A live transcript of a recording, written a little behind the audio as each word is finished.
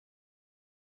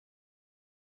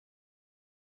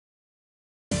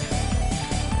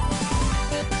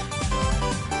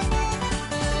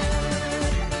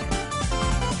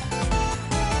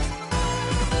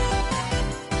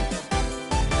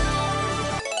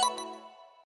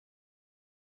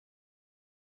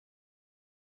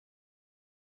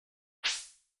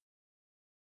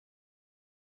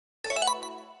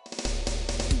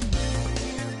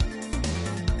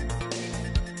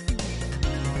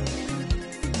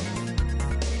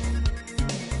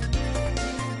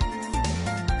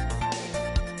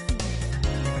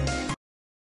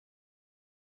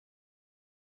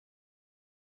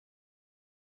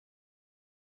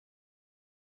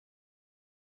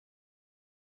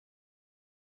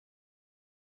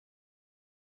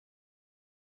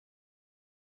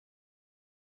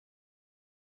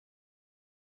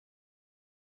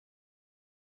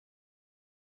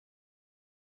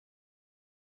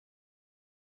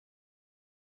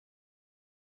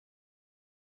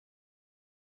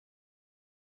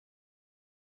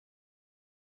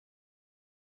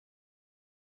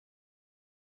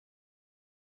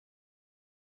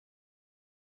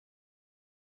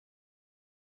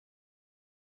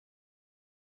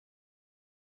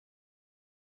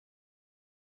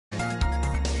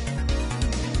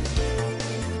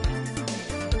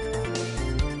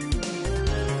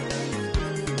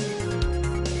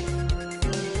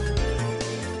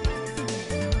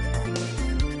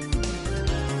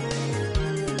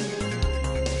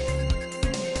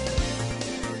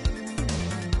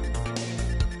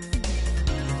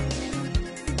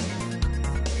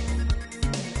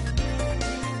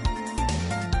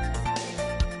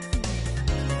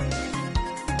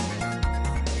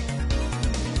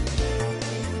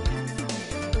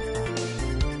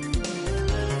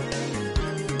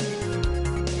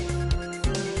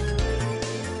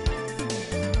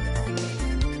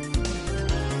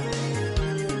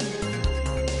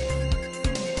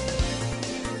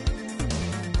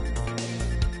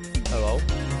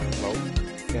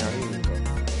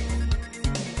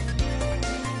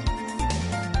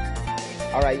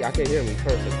y'all can hear me.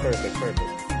 Perfect, perfect, perfect.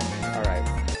 Alright.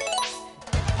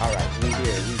 Alright, we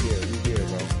here,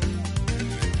 bro.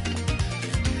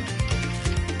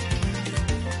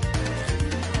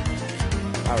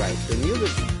 Alright, the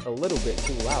music's a little bit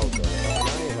too loud though. Can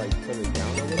I like put it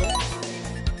down a little?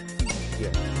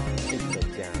 Yeah, it's put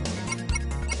down.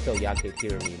 So y'all can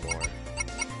hear me more.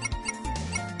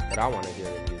 But I want to hear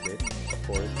the music, of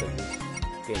course, because this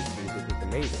game's music is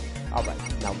amazing. Alright,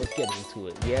 now let's get into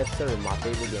it. Yes sir, my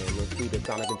favorite game. Let's do the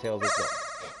Sonic and Tails as well.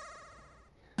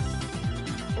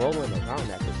 Rolling around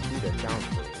at the speed of sound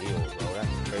for real, bro.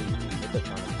 That's crazy. Look at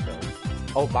Sonic and Tails.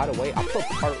 Oh, by the way, I put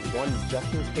part 1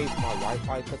 just in case my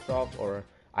Wi-Fi cuts off or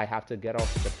I have to get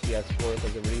off the PS4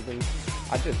 because of reasons.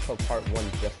 I just put part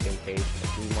 1 just in case,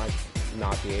 because we might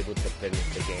not be able to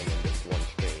finish the game in this one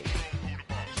stream.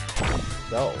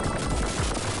 So,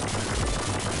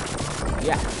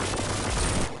 yeah.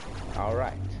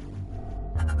 Alright.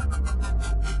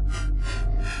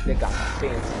 They got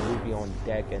Fancy Ruby on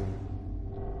deck and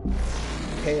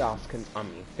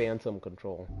Phantom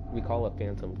Control. We call it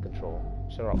Phantom Control.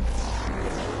 Shut up.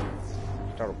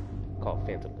 Shut up. Call it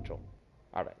Phantom Control.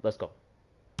 Alright, let's go.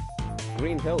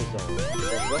 Green Hill Zone. The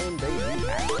zone they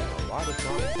react to a lot of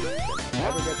Sonic games.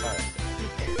 Never get tired.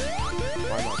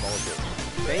 Why not all good?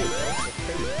 Same, bro. It's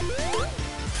crazy.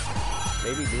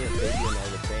 Maybe me and Fabian are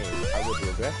the same. I would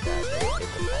regret that, but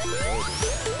it's a possibility. I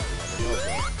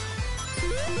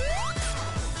don't know, bro.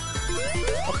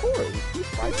 Of course, these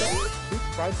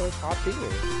sprites are top tier.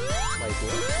 Like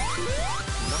what?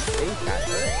 Not fake at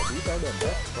all. These are the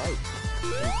best sprites in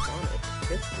Sonic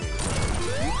history.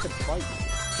 You could fight me.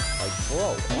 Like, bro,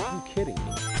 are you kidding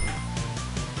me?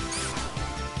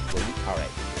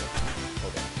 Alright.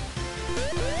 Hold on.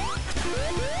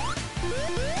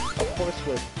 Of course,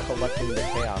 we're collecting the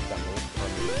Chaos Emeralds.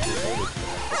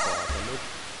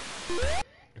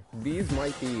 These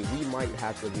we might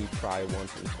have to retry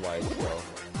once or twice, so.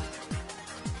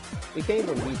 We can't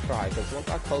even retry, because once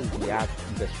I close the app,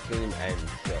 the stream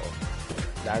ends, so.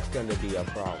 That's gonna be a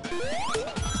problem.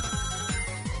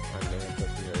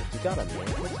 You got a man,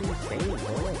 that's insane,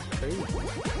 bro, that's crazy.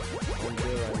 I'm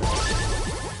there right now.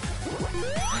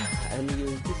 And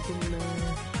you're just in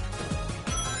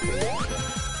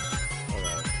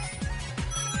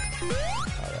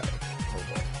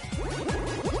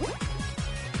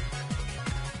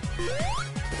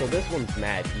So this one's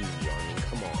mad easy on me,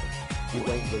 come on. You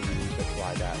don't really need to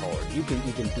try that hard. You can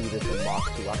do this in Mach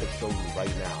 2, I can show you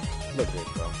right now. Look at this,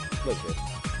 bro. Look at this.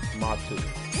 Mach 2.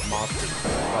 Mach 2.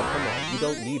 Oh, come on. You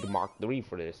don't need Mach 3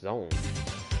 for this zone.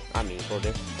 I mean, for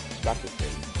this special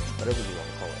thing. Whatever you want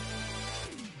to call it.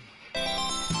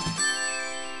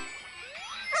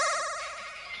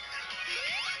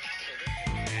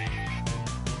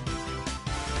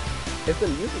 If the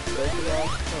music starts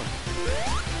off,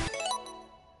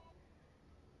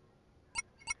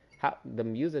 the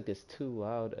music is too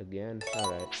loud again.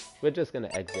 Alright. We're just gonna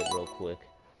exit real quick.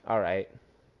 Alright.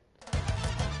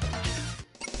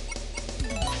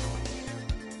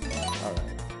 Alright.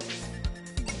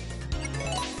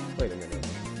 Wait a minute.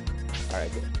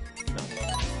 Alright, good. No.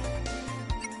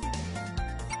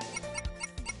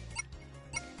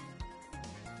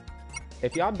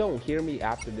 If y'all don't hear me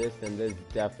after this, then there's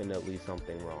definitely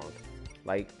something wrong.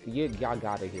 Like, y'all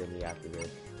gotta hear me after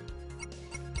this.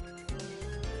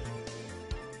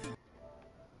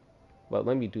 But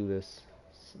let me do this.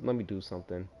 Let me do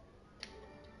something.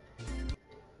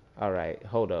 Alright,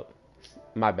 hold up.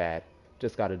 My bad.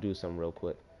 Just gotta do something real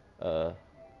quick. Hold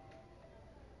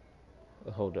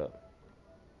up.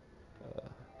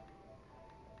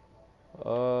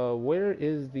 Where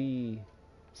is the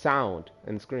sound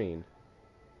and screen?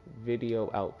 Video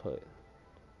output.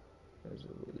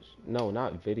 No,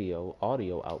 not video.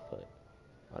 Audio output.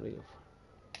 Audio.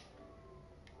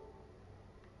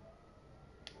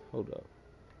 Hold up.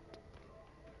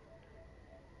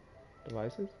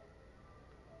 Devices?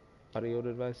 Audio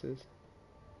devices?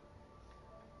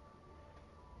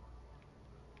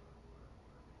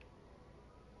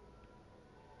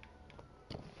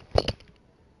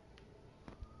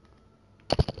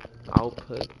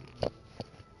 Output.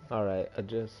 Alright,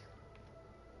 adjust.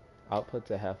 Output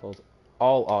to headphones.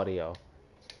 All audio.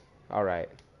 Alright.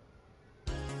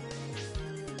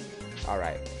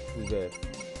 Alright, we good.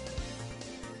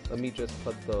 Let me just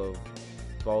put the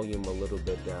volume a little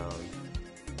bit down.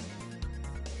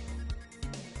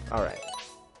 Alright.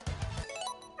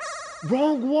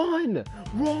 Wrong one!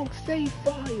 Wrong save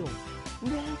file!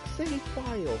 Wrong save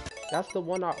file! That's the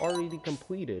one I already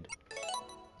completed.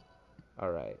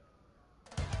 Alright.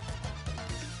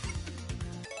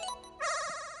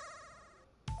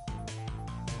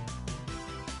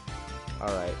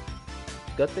 Alright.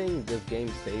 Good thing this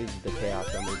game saves the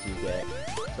chaos emeralds you get.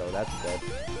 So that's good.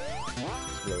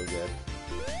 It's really good.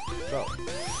 So.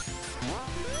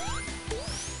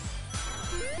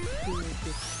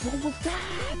 What was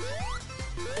that?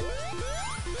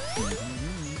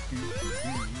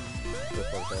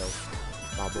 Just okay.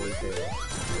 My boy said.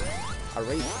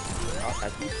 Alright. I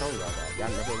keep telling y'all that.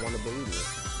 Y'all never want to believe me.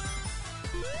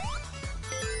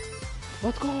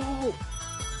 Let's go!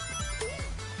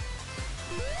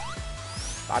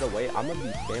 By the way, I'm gonna be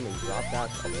spamming drop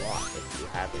dash a lot if you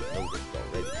haven't noticed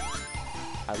already.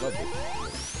 I love this.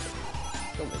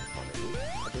 Don't make fun of me.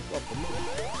 I just love the movie.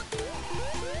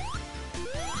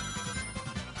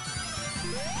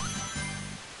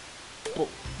 Oh.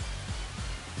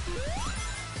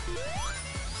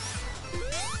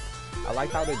 I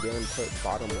like how they didn't put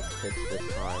bottomless pits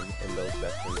this time in those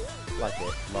sections. Like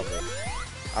it. Love it.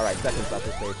 Alright, second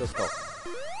special stage. Let's go.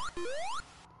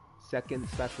 Second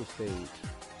special stage.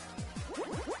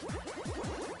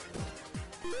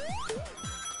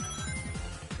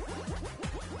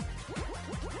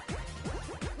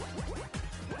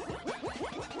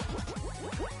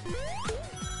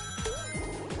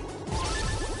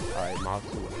 Alright, Mach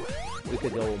 2. We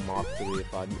could go with Mach 3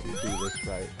 if I do this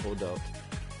right. Hold up.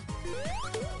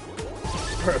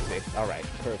 Perfect. Alright,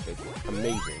 perfect.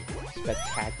 Amazing.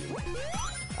 Spectacular.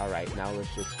 Alright, now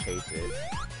let's just chase it.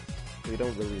 We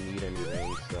don't really need any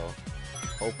range, so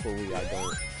hopefully I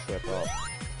don't trip up.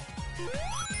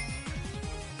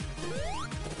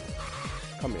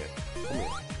 Come here. Come here.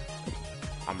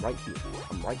 I'm right here.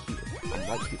 I'm right here. I'm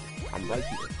right here. I'm right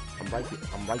here. I'm right here.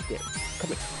 I'm right there. Come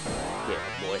here. Yeah,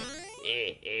 boy.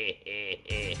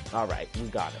 Alright, we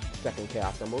got it. Second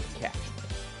chaos emerald catch.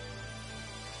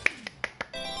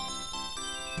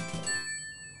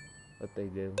 What they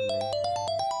do, man.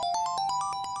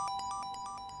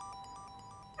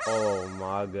 Oh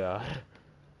my god.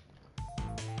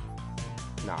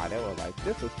 Nah, they were like,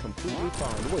 this is completely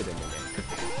fine. Wait a minute.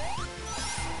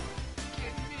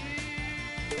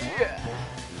 Yeah.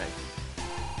 Nice.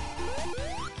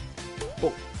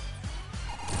 Oh.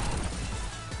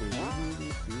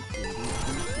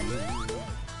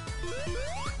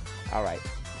 Alright.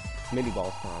 Mini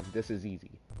balls time. This is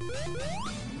easy.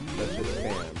 Let's just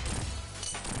spam.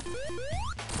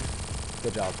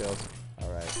 Good job, Tails.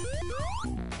 Alright.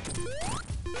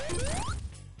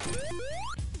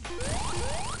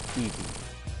 Easy.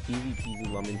 Easy peasy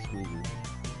lemon squeezy.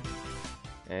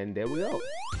 And there we go.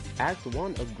 Act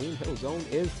 1 of Green Hill Zone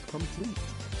is complete.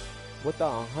 With the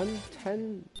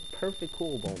 110 perfect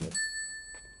cool bonus.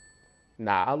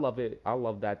 Nah, I love it. I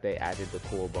love that they added the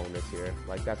cool bonus here.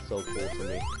 Like, that's so cool to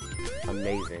me.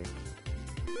 Amazing.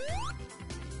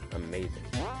 Amazing.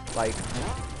 Like,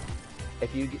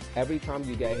 if you every time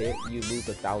you get hit, you lose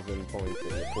 1,000 points in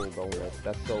your cool bonus.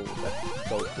 That's so cool.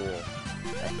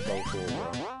 That's so cool,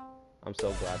 bro. I'm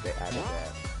so glad they added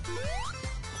that.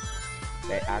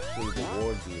 They actually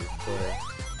reward you for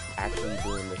actually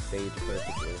doing the stage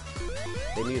perfectly.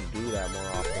 They need to do that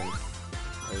more often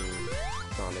in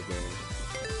Sonic games.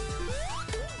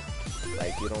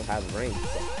 Like, you don't have ranks,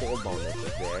 but full bonus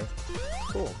is there.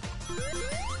 Cool.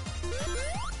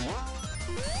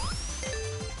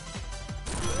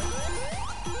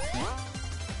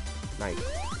 Nice.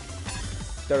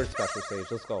 Third special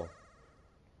stage, let's go.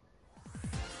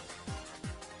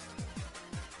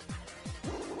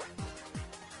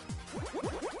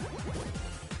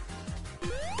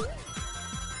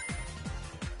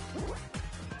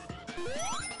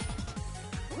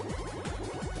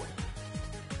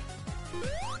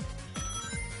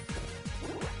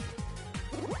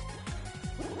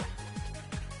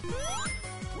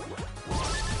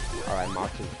 Alright,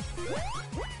 Mach 2.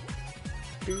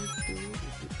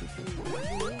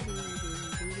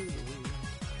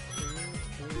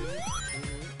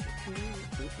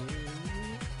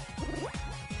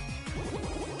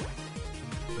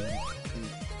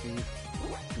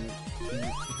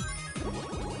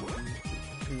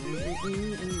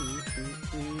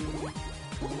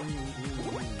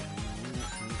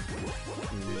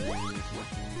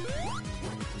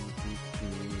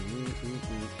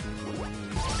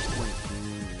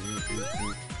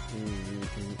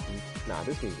 Nah,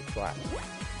 this music slaps.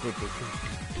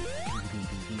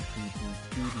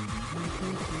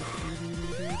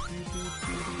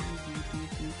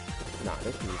 Nah,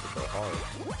 this music go hard.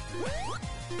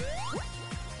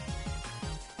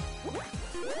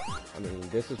 I mean,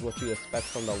 this is what you expect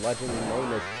from the legend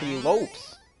known as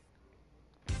T-Lopes.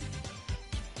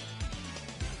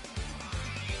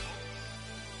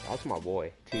 That's my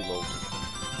boy, T-Lopes.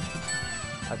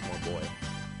 That's my boy.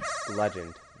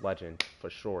 Legend, for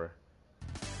sure.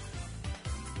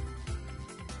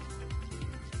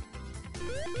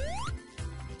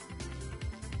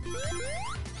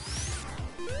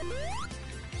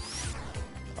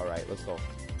 Alright, let's go.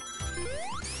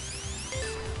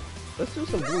 Let's do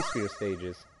some blue sphere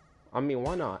stages. I mean,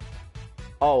 why not?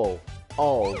 Oh,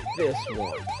 this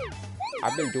one.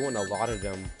 I've been doing a lot of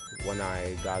them when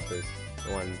I got this,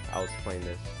 when I was playing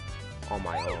this on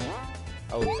my own.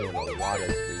 I was doing a lot of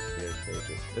blue sphere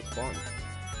stages. It's fun.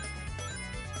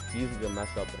 Easy to mess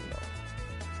up in though.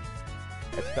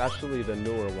 Especially the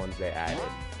newer ones they added.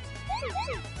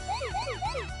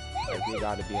 Like, you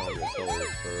gotta be on your toes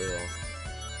for real.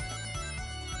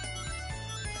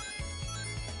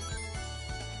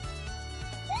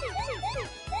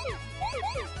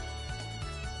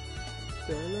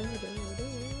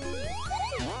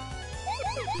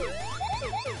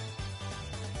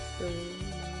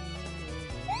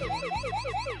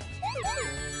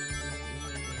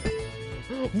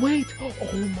 Wait!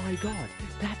 Oh my god!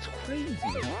 That's crazy!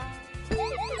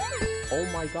 Oh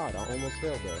my god, I almost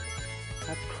failed there.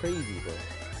 That's crazy, bro.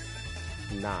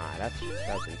 Nah, that's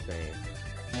insane.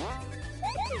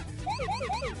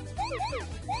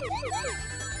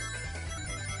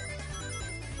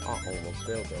 I almost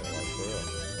failed there, like for real.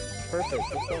 Perfect,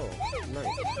 let's go.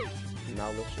 Nice. Now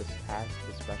let's just pass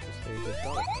the special stage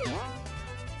itself.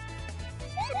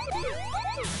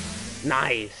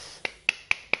 Nice!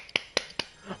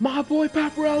 My boy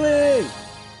Pepperelli!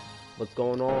 What's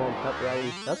going on,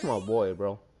 Pepperelli? That's my boy,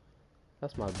 bro.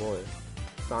 That's my boy.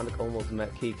 Sonic almost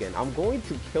met Keegan. I'm going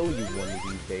to kill you one of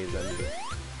these days, Envy.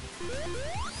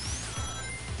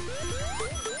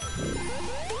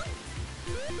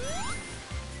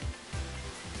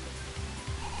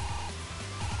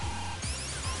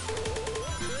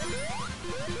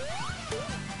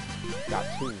 Got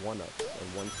 2 1-ups in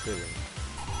one sitting.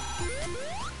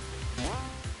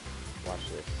 Watch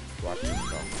this. Watch this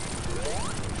stuff.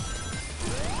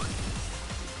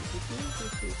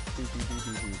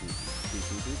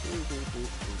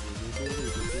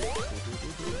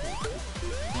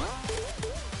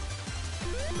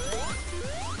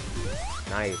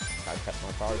 Nice. I kept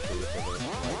my power shield for this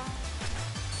one.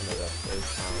 Another first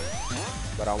time.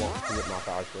 But I won't get my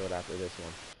power shield after this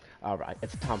one. Alright,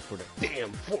 it's time for the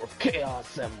damn 4th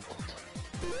Chaos Emerald.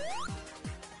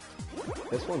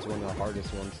 This one's one of the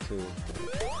hardest ones too.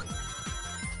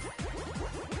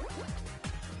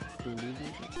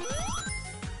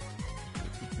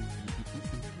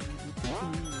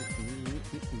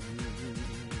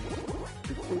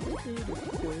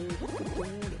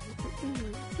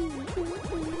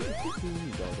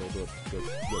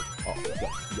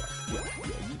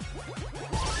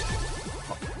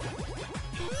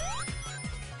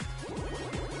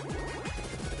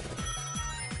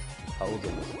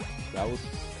 That was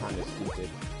kind of stupid.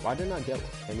 Why didn't I get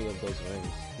any of those rings?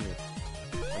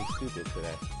 I'm stupid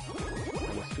today.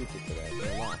 I'm stupid today. I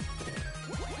can't lie.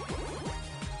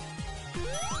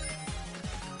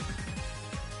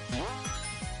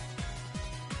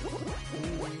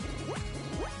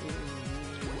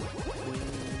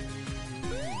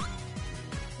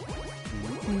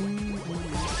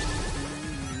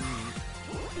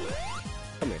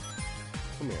 Come here.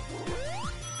 Come here.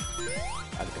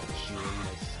 I got you in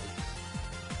my sights.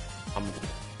 I'm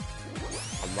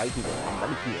right here. I'm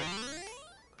right here.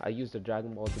 I used the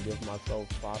Dragon Ball to give myself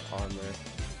plot armor.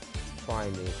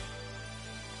 Finally.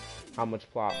 How much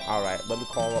plot? Alright, let me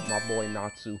call up my boy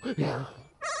Natsu. Let me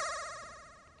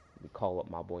call up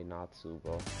my boy Natsu,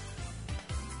 bro.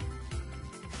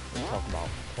 Let's talk about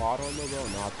plot armor, bro.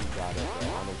 Natsu got it, bro.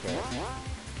 I don't care.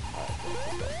 Alright, let's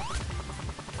go.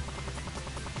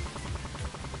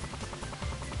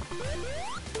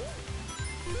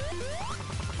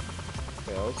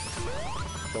 Fails.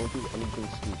 Don't do anything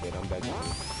stupid, I'm begging you.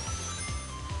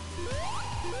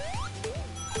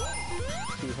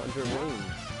 200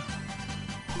 rings.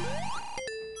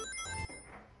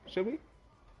 Should we?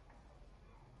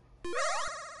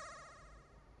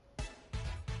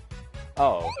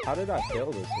 Oh, how did I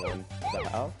fail this one? The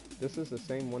hell? This is the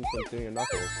same one from 3 and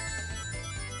Knuckles.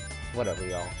 Whatever,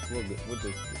 y'all. We'll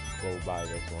just go by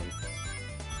this one.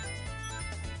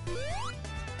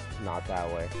 Not that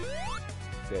way.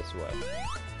 This way.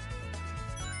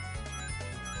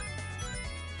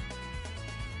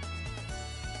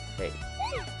 Hey.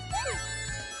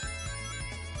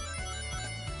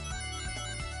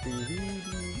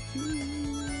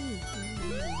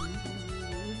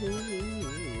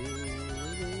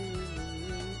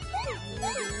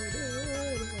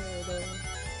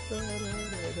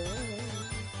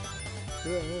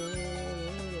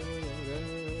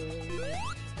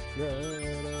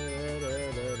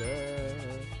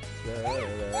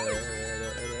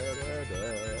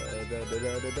 I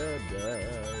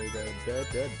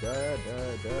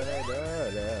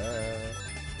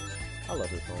love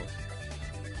this song.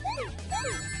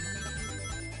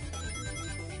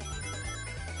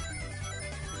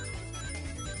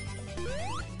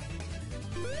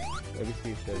 Let me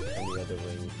see if there's any other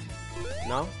rings.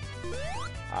 No?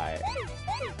 Alright.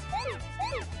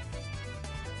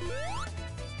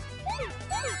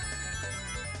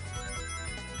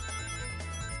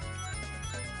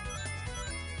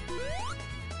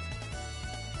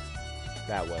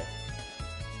 That way.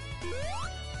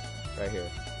 Right here.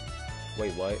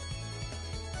 Wait, what?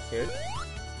 Here?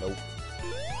 Nope.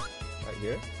 Right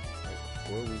here?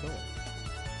 Where are we going?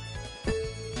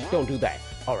 Don't do that.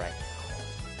 Alright.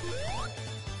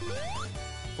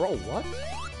 Bro, what?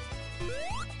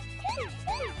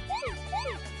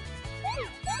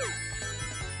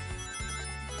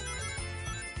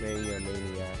 Mania,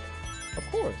 maniac. Of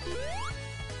course.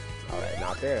 Alright,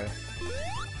 not there.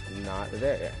 Not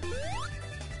there.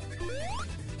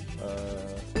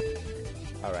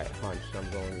 Alright, hunch. I'm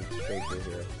going straight through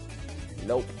here.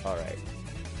 Nope. Alright.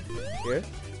 Here?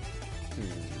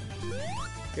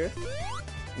 Here?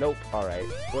 Nope. Alright.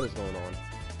 What is going on?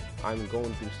 I'm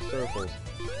going through circles.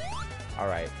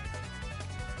 Alright.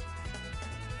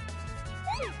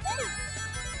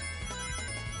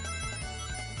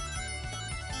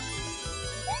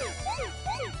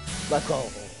 Let's go.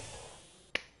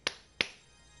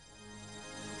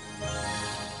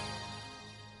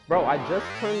 Bro, I just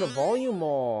turned the volume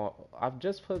off. I've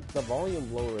just put the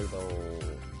volume lower though.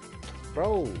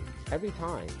 Bro, every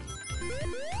time.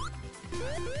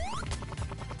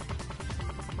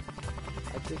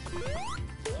 I just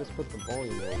put the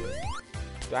volume lower.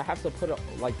 Do I have to put it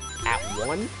like at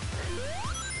 1?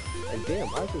 Like, damn,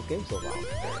 why is this game so loud?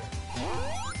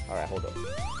 Alright, hold up.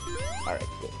 Alright,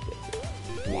 good.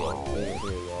 Here,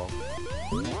 y'all.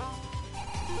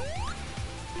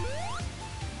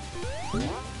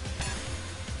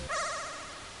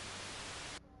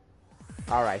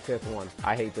 Alright, 5th one.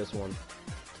 I hate this one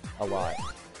a lot.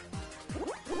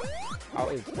 I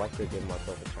always like to give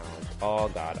myself a challenge. Oh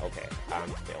god, okay. I'm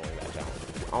failing that challenge.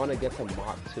 I want to get to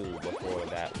Mach 2 before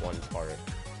that one part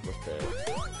with the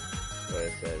where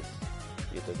it says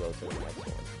you could go to the next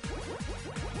one.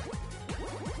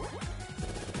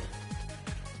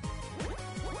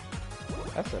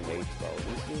 That's a mage, bro.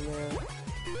 You see, man?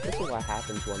 This is what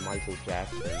happens when Michael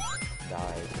Jackson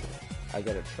dies. I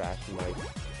get a trash mic.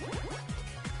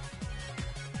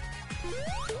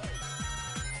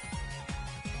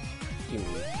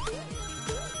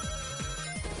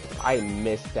 I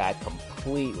missed that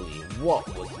completely. What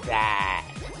was that?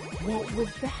 What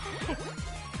was that?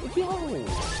 Yo,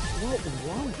 what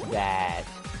was that?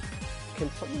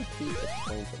 Can someone please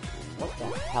explain to me what the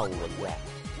hell was that?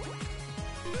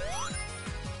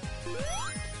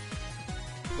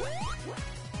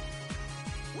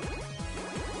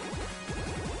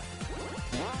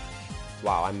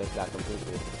 Wow, I missed that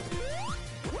completely.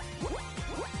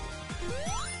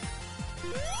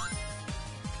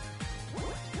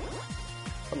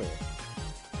 Come here.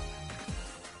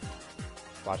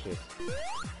 Watch this.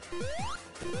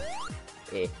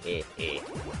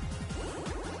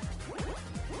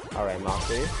 Alright,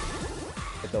 Moxie.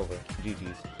 It's over.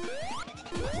 GG's.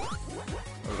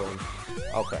 I'm going.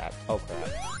 Oh crap. Oh crap.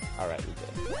 Alright, we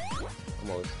good. I'm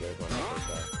always scared when I take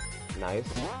that. Nice.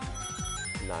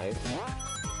 Nice.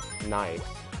 Nice.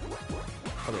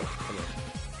 Come here. Come here.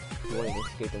 You ain't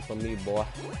escaping from me, boy.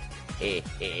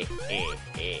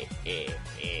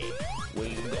 Where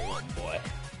you going, boy?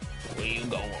 Where you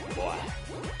going, boy?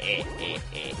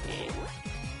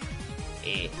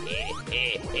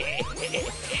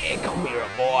 Come here,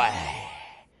 boy.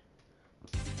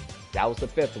 That was the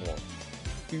 5th one.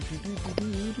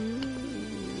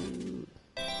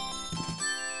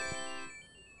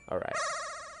 Alright.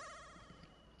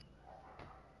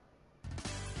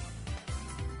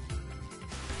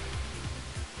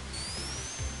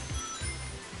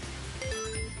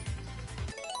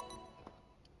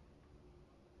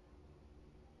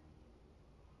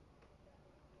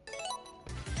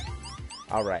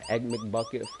 Alright, Egg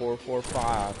McBucket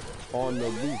 445 on the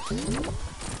loose.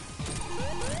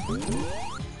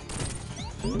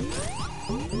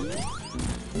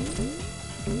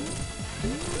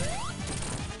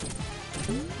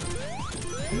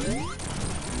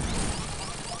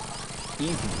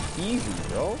 Easy,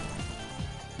 bro.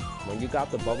 When you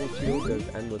got the bubble shield, there's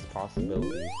endless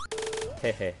possibilities.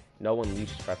 Hehe, no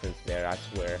unleashed reference there, I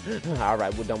swear.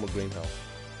 Alright, we're done with Green Hill.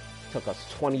 Took us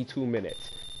 22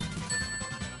 minutes.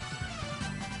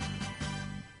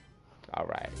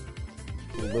 Alright.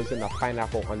 Who lives in a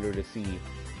pineapple under the sea?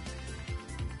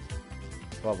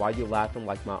 Well, why you laughing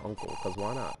like my uncle? Cause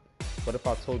why not? What if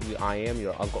I told you I am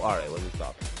your uncle? Alright, let me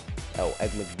stop. Oh,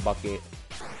 Egg McBucket.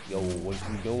 Yo, what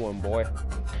you doing, boy?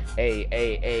 Hey,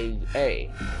 hey, hey,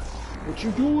 hey. What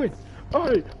you doing?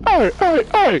 Hey, hey, hey,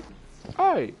 hey,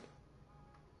 hey.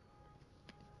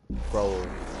 Bro,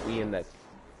 we in the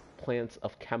plants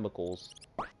of chemicals.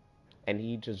 And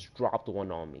he just dropped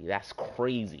one on me. That's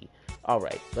crazy.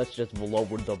 Alright, let's just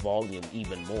lower the volume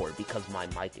even more because my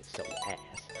mic is so ass.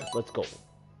 Let's go.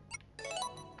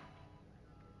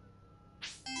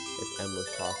 It's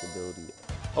endless possibility.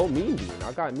 Oh, Mean Bean.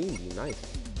 I got Mean Bean. Nice.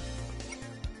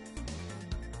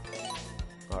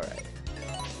 Alright.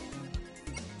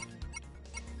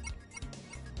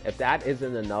 If that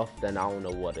isn't enough, then I don't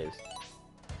know what is.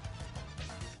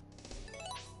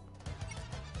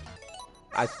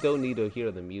 I still need to hear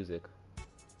the music.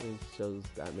 It shows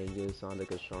that maybe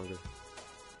Sonic is stronger.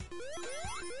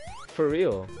 For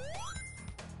real.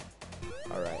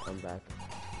 Alright, I'm back.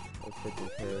 I'm taking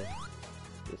care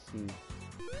to see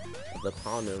the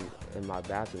clown in my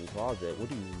bathroom closet.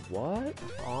 What?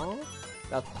 Huh?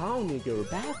 The clown in your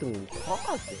bathroom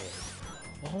closet?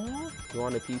 Huh? You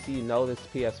want a PC? No, this is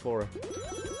PS4.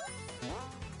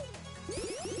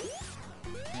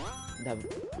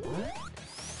 What?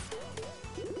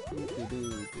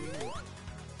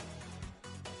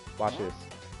 Watch this.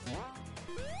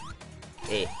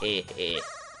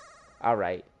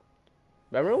 Alright.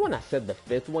 Remember when I said the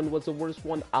fifth one was the worst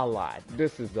one? I lied.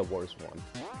 This is the worst one.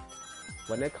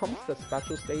 When it comes to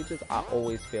special stages, I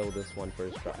always fail this one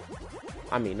first try.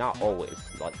 I mean, not always.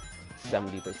 Like,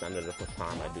 70% of the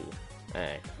time I do.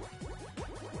 Hey.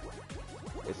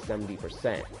 It's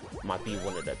 70%. Might be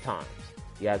one of the times.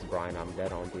 Yes, Brian, I'm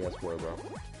dead on PS4, bro.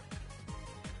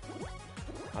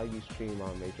 How you stream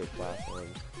on major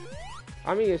platforms?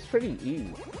 I mean, it's pretty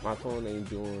easy. My phone ain't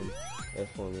doing it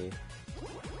for me.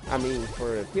 I mean,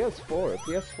 for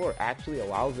PS4 actually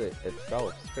allows it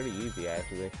itself. It's pretty easy,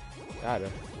 actually.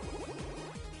 You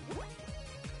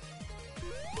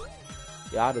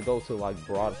gotta go to, like,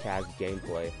 broadcast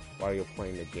gameplay while you're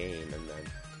playing the game, and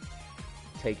then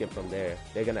take it from there.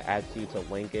 They're gonna ask you to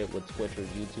link it with Twitch or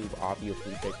YouTube.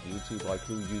 Obviously, pick YouTube, like,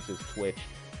 who uses Twitch,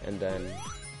 and then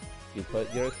you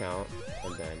put your account,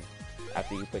 and then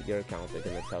after you put your account, they're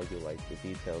gonna tell you, like, the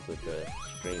details of the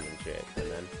stream and shit, and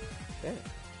then, yeah,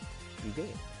 you get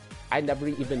it. I never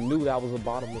even knew that was a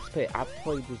bottomless pit. I've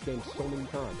played this game so many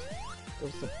times.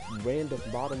 There's a random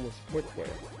bottomless pit there.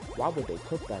 Why would they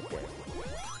put that there?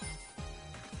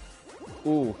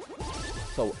 Ooh,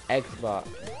 so Xbox.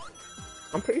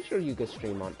 I'm pretty sure you can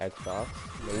stream on Xbox.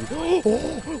 Maybe.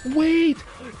 Oh, wait!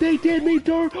 They did me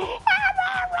dirt!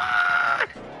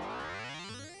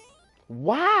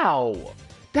 Wow!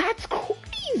 That's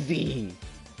crazy!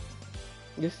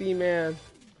 You see, man?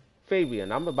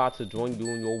 Fabian, I'm about to join you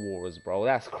in your wars, bro.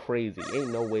 That's crazy.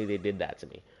 Ain't no way they did that to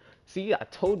me. See, I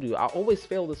told you, I always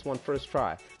fail this one first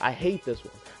try. I hate this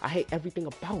one. I hate everything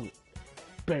about it.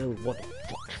 Barely, what the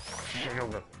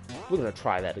fuck? We're gonna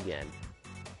try that again.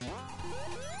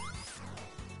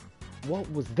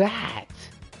 What was that?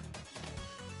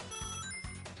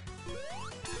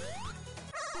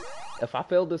 If I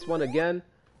fail this one again,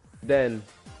 then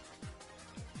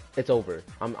it's over.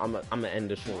 I'm gonna end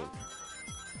the stream.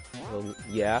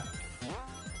 Yeah.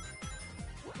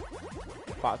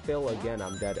 If I fail again,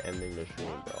 I'm dead ending the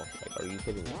stream, bro. Like, are you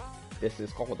kidding me? This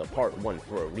is called a part 1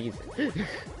 for a reason.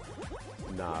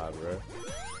 Nah, bro.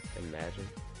 Imagine.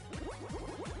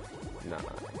 Nah.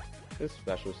 This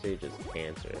special stage is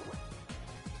cancer.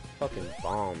 Fucking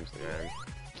bombs, man.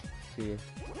 See?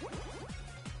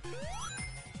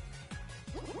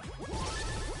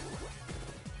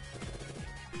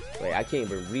 Wait, I can't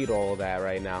even read all that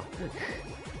right now.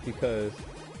 Because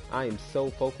I am so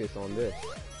focused on this.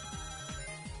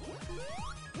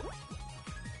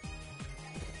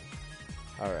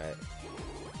 Alright.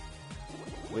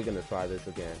 We're gonna try this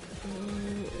again.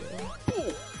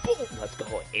 Boom, boom. Let's go.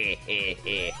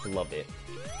 Love it.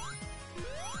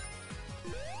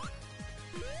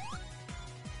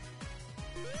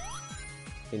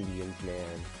 Indians,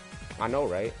 man. I know,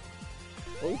 right?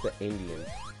 Who's the Indians?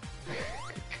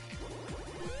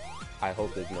 I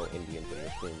hope there's no Indians in the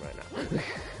stream right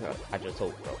now. I just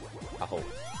hope, bro. I hope.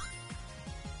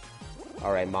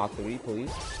 Alright, Mach 3,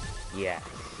 please. Yes.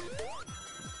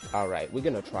 Alright, we're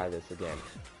gonna try this again.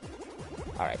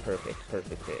 Alright, perfect.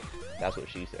 Perfect hit. That's what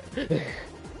she said.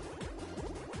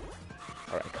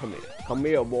 Alright, come here. Come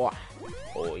here, boy.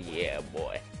 Oh, yeah,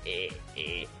 boy.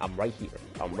 I'm right here.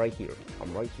 I'm right here.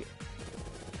 I'm right here.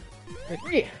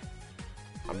 Yeah.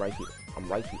 I'm right here. I'm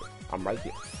right here. I'm right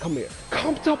here. Come here.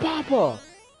 Come to Papa!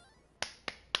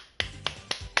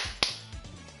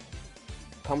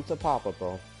 Come to Papa,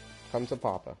 bro. Come to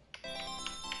Papa.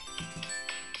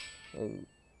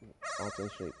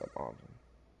 Concentrate the bomb.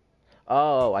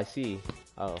 Oh, I see.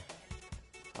 Oh.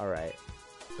 Alright.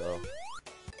 So.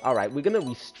 Alright, we're gonna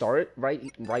restart right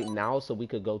now so we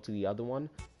could go to the other one.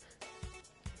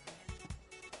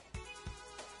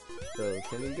 So,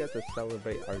 can we get to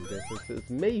celebrate our differences?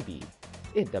 Maybe.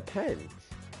 It depends.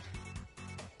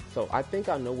 So, I think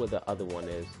I know where the other one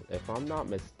is, if I'm not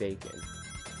mistaken.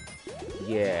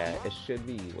 Yeah, it should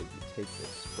be when you take the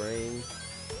spring.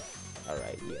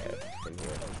 Alright, yeah, in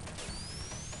here.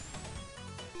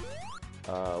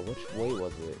 Which way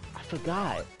was it? I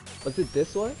forgot. Was it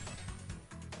this way?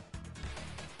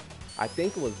 I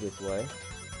think it was this way.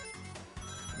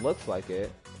 Looks like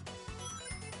it.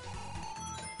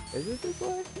 Is it this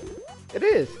way? It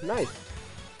is! Nice!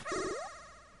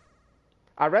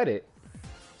 I read it.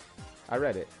 I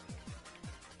read it.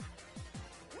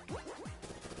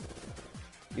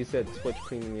 You said Twitch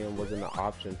Premium wasn't an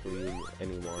option for you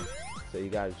anymore, so you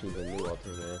gotta choose a new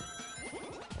alternative.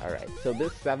 Alright, so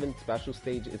this 7th special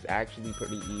stage is actually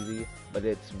pretty easy, but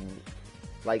it's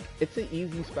like, it's an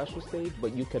easy special stage,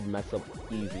 but you could mess up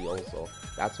easy also.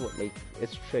 That's what makes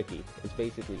it's tricky. It's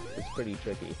pretty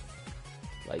tricky.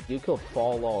 Like, you could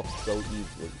fall off so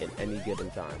easily at any given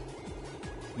time.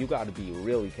 You gotta be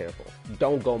really careful.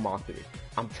 Don't go Mach 3.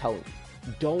 I'm telling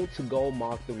you. Don't go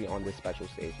Mach 3 on this special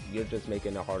stage. You're just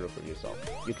making it harder for yourself.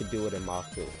 You could do it in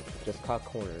Mach 2. Just cut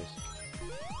corners.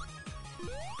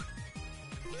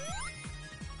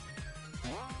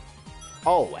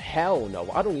 Oh, hell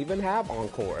no. I don't even have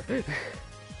Encore.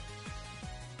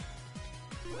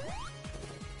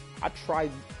 I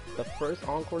tried the first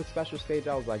Encore special stage.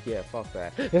 I was like, yeah, fuck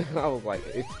that. I was like,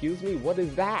 excuse me, what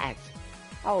is that?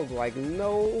 I was like,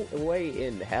 no way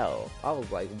in hell. I was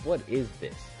like, what is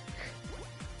this?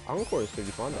 Encore is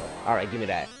pretty fun though. Alright, give me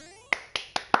that.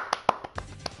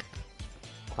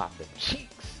 Clap the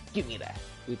cheeks. Give me that.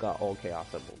 We got all chaos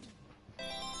symbols.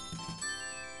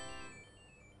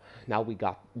 Now we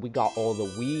got all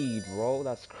the weed, bro.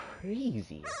 That's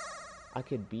crazy. I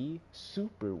could be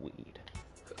super weed.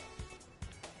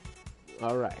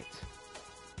 Alright.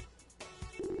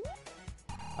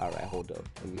 Alright, hold up.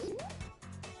 Let me see.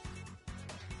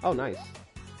 Oh, nice.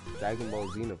 Dragon Ball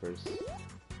Xenoverse.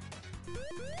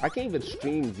 I can't even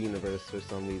stream Xenoverse for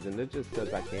some reason. It just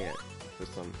says I can't.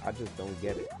 I just don't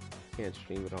get it. Can't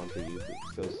stream it onto YouTube.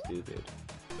 So stupid.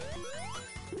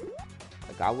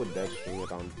 Like, I would best stream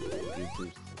it on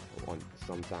YouTube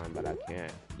sometime, but I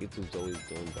can't. YouTube's always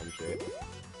doing dumb shit.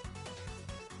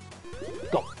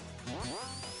 Go!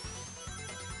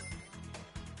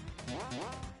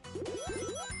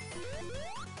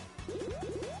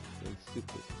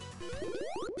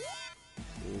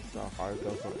 It's a hard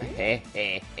go from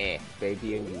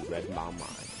baby, and you read my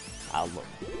mind. I love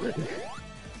you.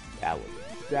 That was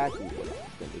exactly what I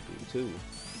was gonna do too.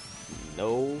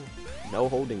 No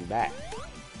holding back.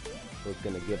 I was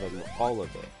gonna give him all of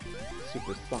it.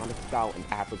 Supersonic style and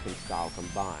African style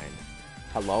combined.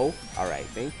 Hello? Alright,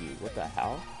 thank you. What the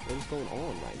hell? What is going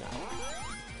on right now?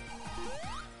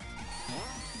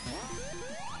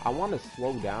 I want to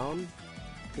slow down,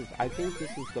 because I think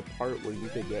this is the part where you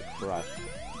could get crushed.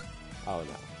 Oh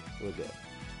no, we're good.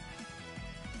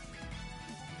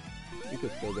 You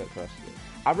could still get crushed here.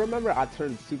 I remember I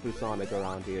turned supersonic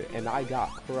around here, and I got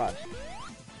crushed.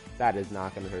 That is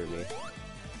not gonna hurt me.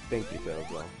 Thank you, Phil.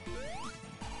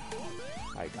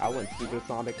 Like, I went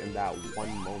supersonic in that one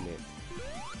moment.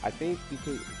 I think you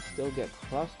could still get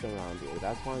crushed around here.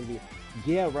 That's why I'm being...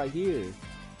 Yeah, right here.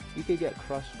 You could get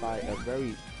crushed by a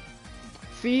very...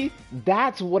 See?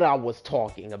 That's what I was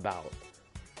talking about.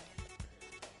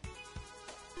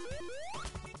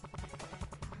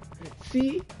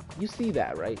 See? You see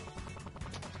that, right?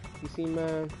 You see,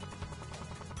 man?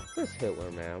 Where's Hitler,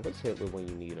 man? Where's Hitler when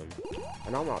you need him?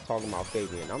 And I'm not talking about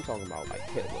Fabian. I'm talking about, like,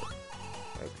 Hitler.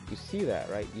 Like, you see that,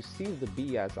 right? You see the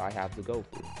BS I have to go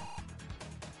through.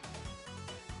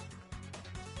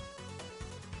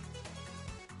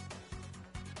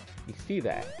 You see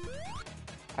that?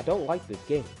 I don't like this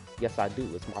game. Yes, I do.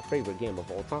 It's my favorite game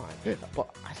of all time.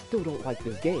 But I still don't like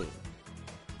this game.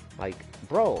 Like,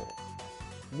 bro,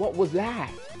 what was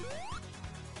that?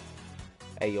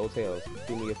 Hey, yo, Tails,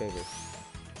 do me a favor.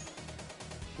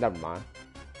 Never mind.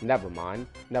 Never mind.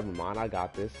 Never mind. I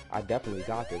got this. I definitely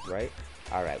got this, right?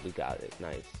 Alright, we got it.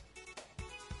 Nice.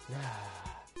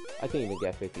 I can't even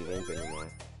get 50 wins anymore.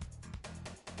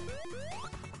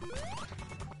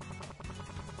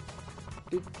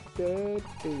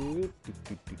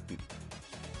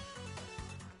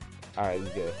 Alright, we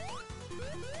good.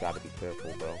 Gotta be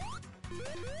careful, bro.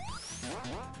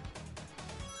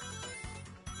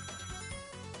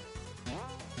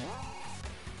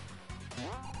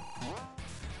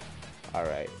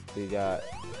 Alright, we got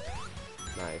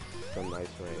nice, some nice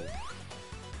rings.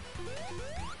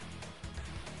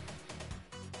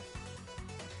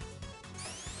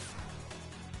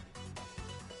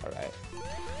 Alright.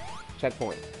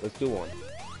 Checkpoint. Let's do one.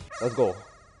 Let's go.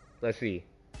 Let's see.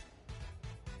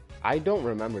 I don't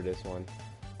remember this one.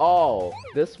 Oh,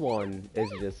 this one is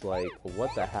just like,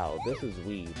 what the hell? This is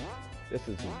weed. This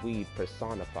is weed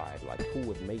personified. Like, who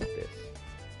would make this?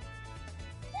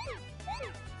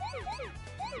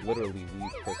 Literally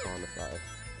weed personified.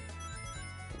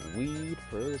 Weed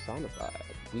personified.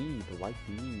 Weed like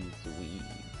these weeds.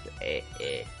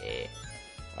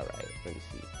 Alright, let me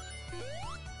see.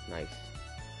 Nice.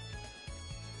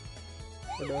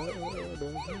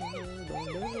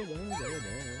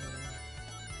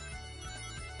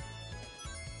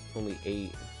 Only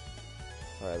 8.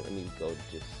 Alright, let me go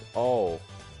just... Oh!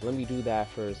 Let me do that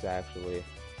first, actually.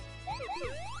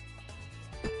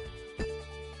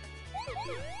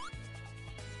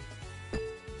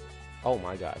 Oh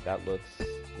my god, that looks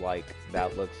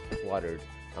cluttered.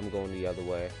 I'm going the other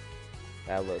way.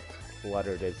 That looks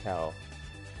cluttered as hell.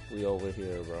 We over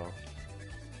here, bro.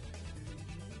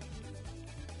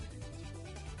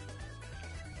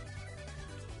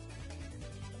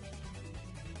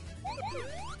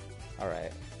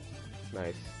 Alright.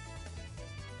 Nice.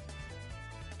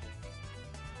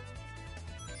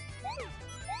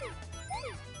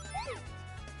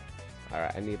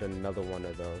 Alright, I need another one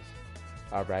of those.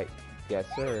 Alright. Yes,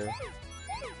 sir.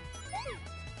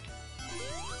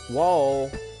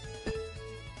 Whoa!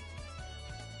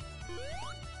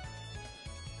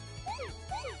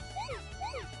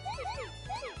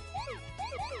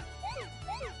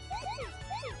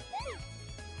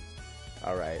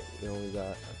 Alright, we only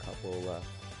got a couple left.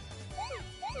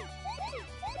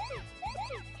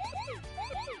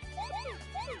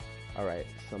 Alright,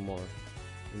 some more.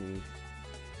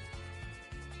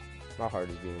 My heart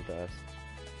is being fast.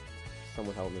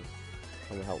 Someone help me.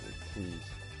 Someone help me, please.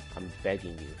 I'm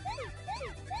begging you.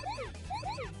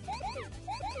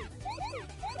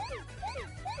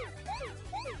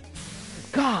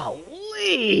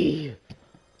 Golly!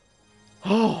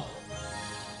 Oh!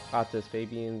 Says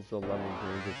Fabian's the level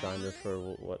game designer for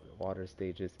what water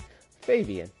stages.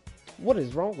 Fabian, what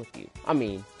is wrong with you? I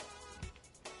mean,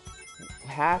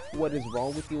 half what is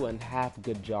wrong with you and half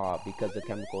good job because of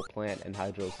Chemical Plant and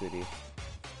Hydro City.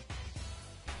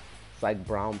 It's like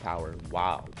brown power.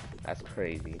 Wow, that's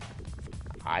crazy.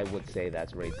 I would say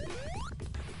that's racist.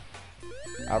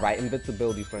 Alright,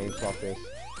 invincibility frames, fuck this.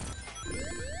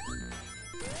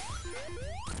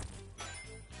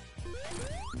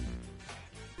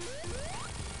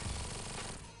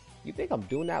 You think I'm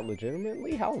doing that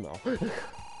legitimately? Hell no.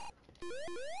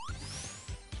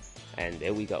 And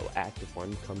there we go, active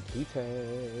 1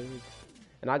 completed.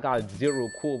 And I got 0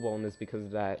 cool bonus because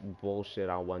of that bullshit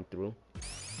I went through.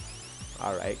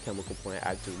 Alright, Chemical Plant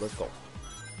Act 2, let's go.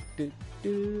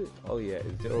 Oh yeah,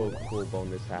 0 cool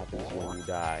bonus happens when you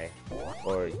die.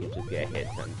 Or you just get hit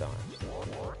 10 times.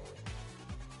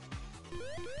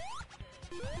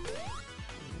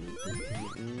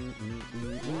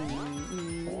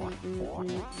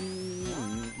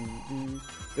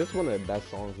 This is one of the best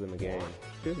songs in the game.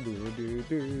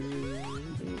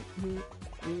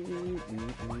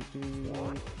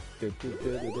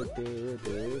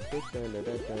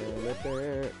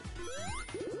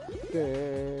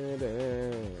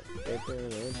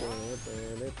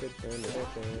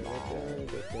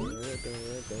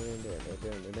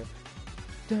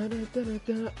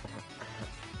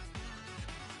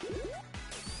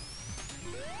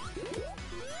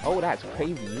 Oh, that's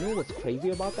crazy. You know what's crazy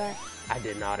about that? I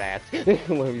did not ask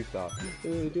when we saw.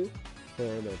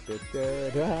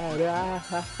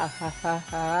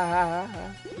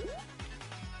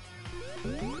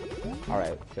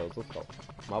 Alright, Tails, let's go.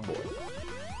 My boy.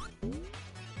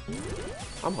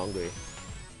 I'm hungry.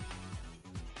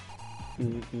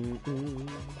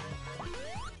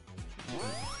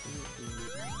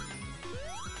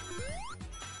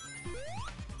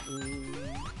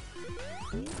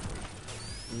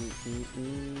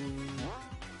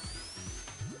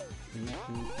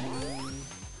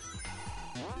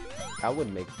 That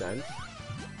would make sense.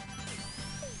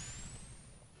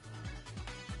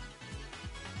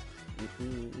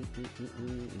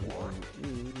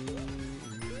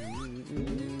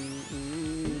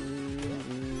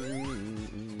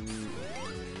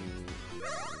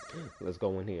 Let's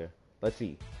go in here. Let's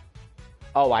see.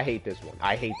 Oh, I hate this one.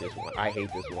 I hate this one. I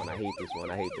hate this one. I hate this one.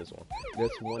 I hate this one.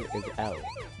 This one is L.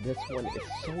 This one is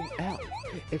so L.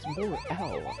 It's more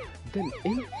L than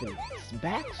Infinite's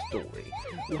backstory.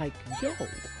 Like, yo,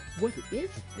 what is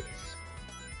this?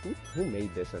 Who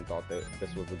made this and thought that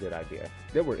this was a good idea?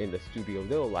 They were in the studio.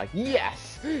 They were like,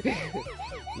 yes! Nah,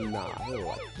 they were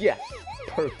like, yes!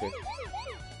 Perfect.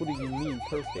 What do you mean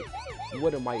perfect?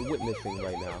 What am I witnessing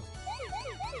right now?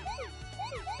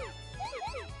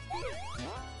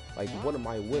 Like, what am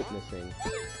I witnessing?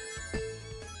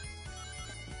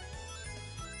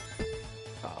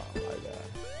 Oh my god.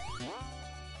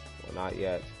 Well, not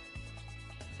yet.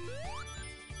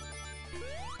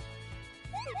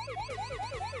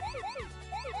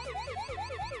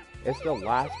 It's the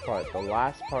last part. The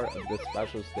last part of the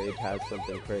special stage has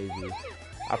something crazy.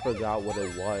 I forgot what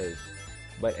it was,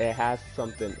 but it has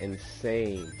something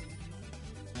insane.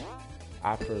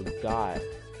 I forgot.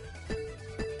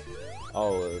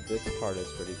 Oh, this part is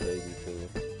pretty crazy too.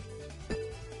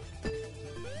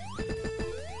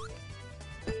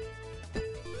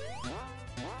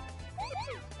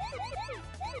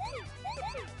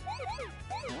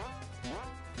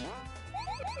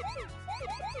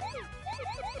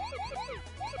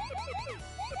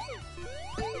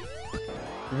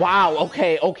 Wow,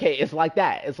 okay, it's like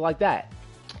that. It's like that.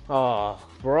 Oh,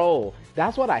 bro.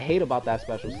 That's what I hate about that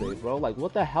special stage, bro. Like,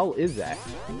 what the hell is that?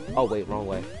 Oh, wait, wrong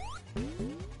way.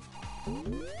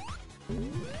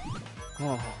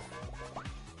 Oh.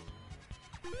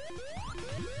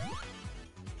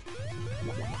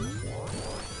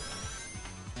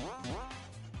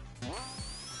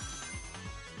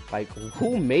 Like,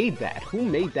 who made that? Who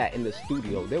made that in the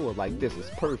studio? They were like, this is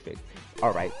perfect.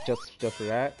 Alright, just for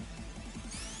that.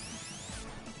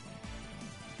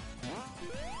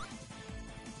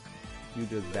 You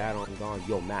just bad on gone.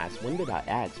 Yo, Mass, when did I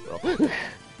ask, bro?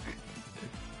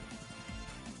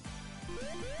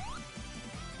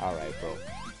 Alright, bro.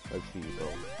 Let's see, bro.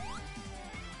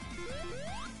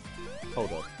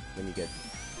 Hold up. Let me get...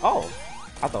 Oh!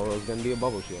 I thought there was gonna be a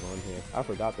bubble shield on here. I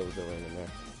forgot there was a ring in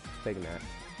there. Taking that.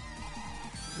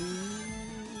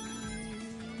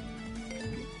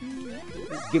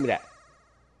 Give me that.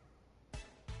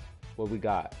 What we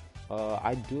got?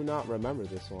 I do not remember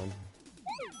this one.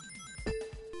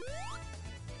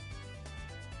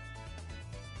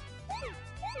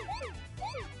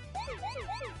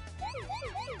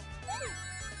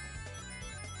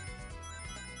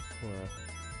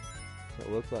 It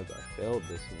looks like I failed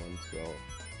this one, so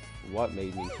what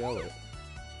made me fail it?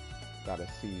 Gotta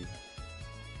see.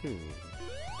 I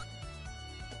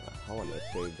wanna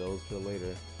save those for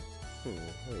later. Wait,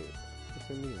 what's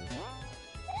in here?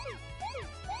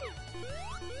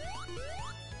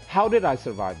 How did I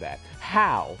survive that?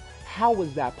 How? How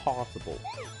was that possible?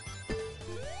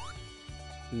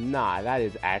 Nah, that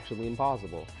is actually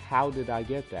impossible. How did I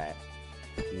get that?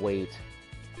 Wait.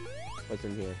 What's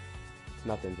in here?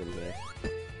 Nothing's in here.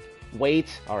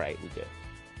 Wait. Alright, we good.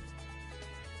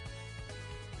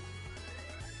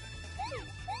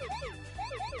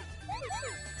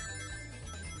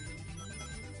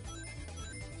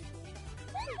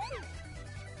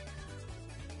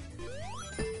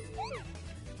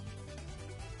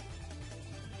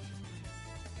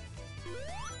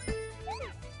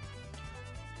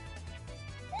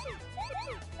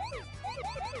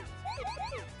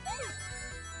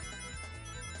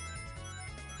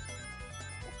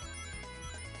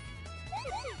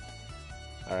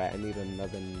 Alright, I need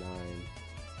another 9.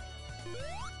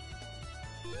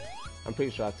 I'm pretty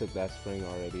sure I took that spring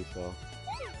already, so...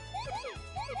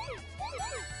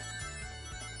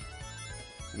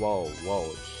 Whoa,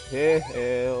 whoa,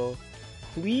 chill!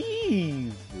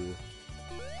 Please!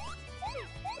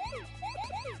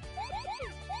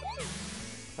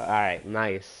 Alright,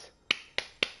 nice.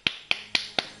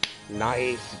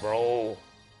 Nice, bro!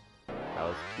 That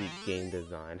was peak game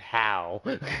design. How?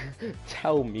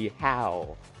 Tell me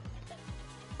how.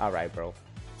 Alright, bro.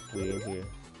 We in here.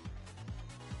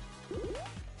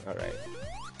 Alright.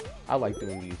 I like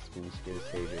doing these school skin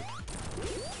stages.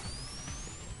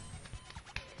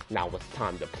 Now it's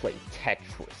time to play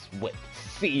Tetris with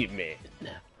Seaman.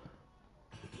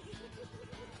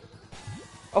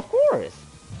 Of course!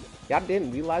 Y'all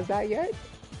didn't realize that yet?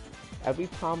 Every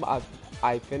time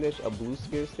I finish a blue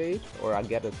sphere stage, or I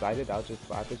get excited, I'll just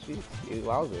slap the sheets. It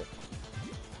allows it.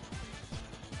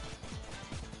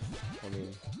 I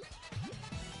mean...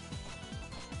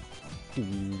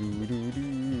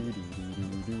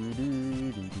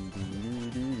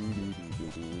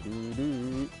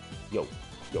 Yo,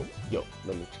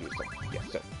 let me tell you something.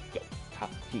 Yes, sir. Yo,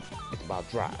 top heat. It's about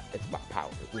drive. It's about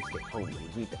power. We get hungry.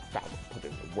 We devour. Put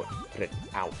in the work. Put in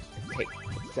the hours. And take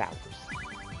the hours.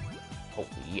 Oh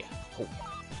yeah, oh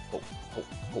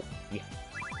yeah.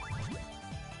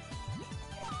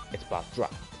 It's about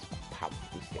drive, it's about house.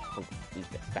 We stay hungry, we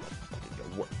get fat, put in your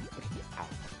work, put in your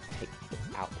hours, take your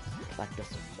hours. Like the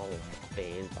Samoan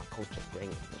fans, my culture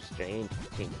bringing the strange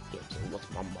change of games. So what's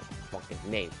my motherfucking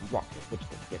name? Rock, which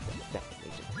can get the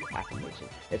definition, affirmation.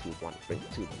 If you want to bring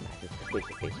it to the masses,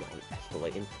 basically on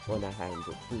escalating. When I have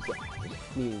to do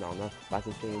that, meaning on the like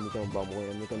a stream, we can bubble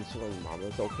and we can swing,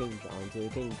 mama. So King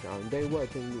John, they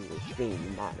watching me with stream,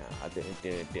 Mana.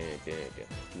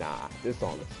 Nah, this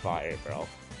song is fire, bro.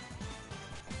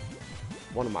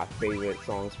 One of my favorite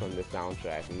songs from the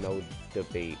soundtrack, no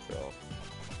debate, bro.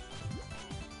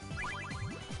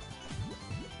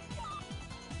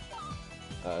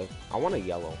 I want a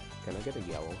yellow. Can I get a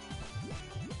yellow?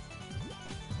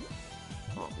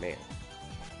 Oh man.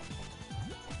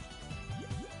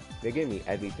 They gave me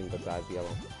everything besides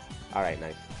yellow. Alright,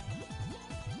 nice.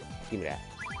 Give me that.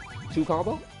 2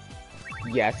 combo?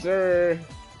 Yes, sir!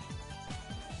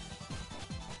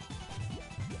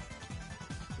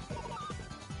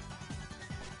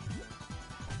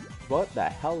 What the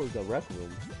hell is a rec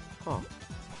room? Huh.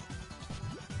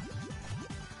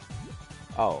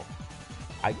 Oh.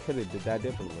 I could've did that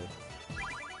differently.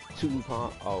 2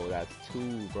 oh, that's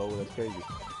 2, bro. That's crazy.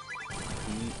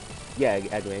 Yeah,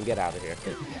 Edwin, get out of here.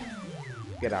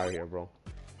 Get out of here, bro.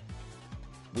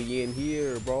 We in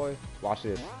here, bro. Watch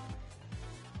this.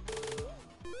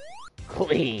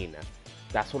 Clean.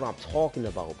 That's what I'm talking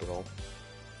about, bro.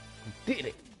 Did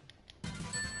it.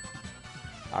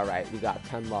 Alright, we got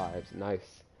 10 lives.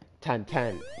 Nice.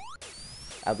 10-10.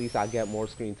 At least I get more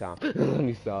screen time. Let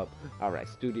me stop. Alright,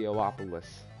 Studiopolis.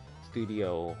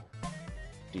 Studio.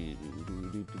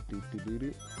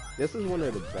 This is one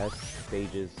of the best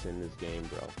stages in this game,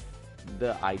 bro.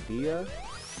 The idea,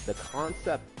 the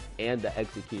concept, and the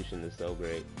execution is so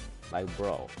great. Like,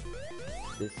 bro.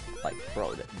 This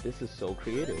is so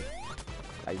creative.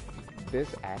 Like,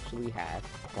 this actually has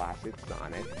classic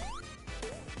Sonic.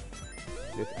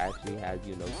 This actually has,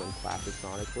 you know, some classic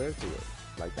Sonic flair to it.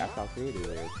 Like, that's how creative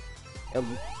it is. And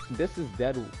this is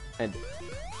dead and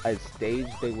a stage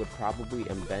they would probably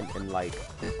invent in, like,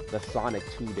 the Sonic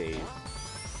 2 days.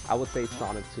 I would say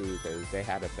Sonic 2 because they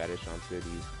had a fetish on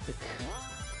cities.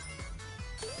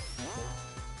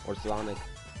 Or Sonic.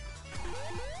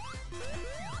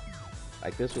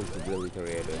 Like, this was really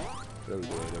creative. Really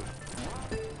creative.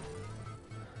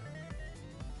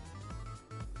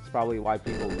 It's probably why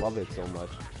people love it so much.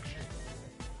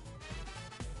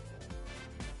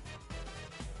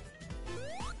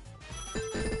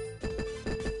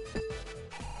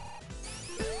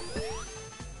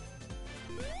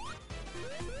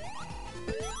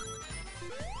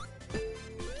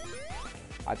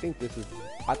 I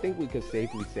think we could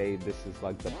safely say this is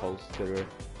like the poster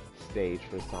stage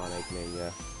for Sonic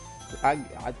Mania.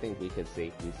 I think we could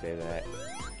safely say that.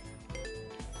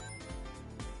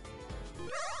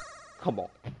 Come on.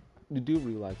 You do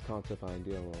realize concept and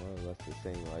deal more or less the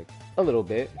same, like, a little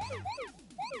bit.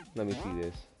 Let me see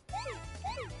this.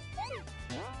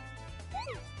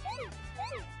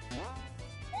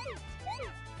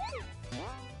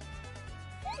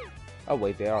 Oh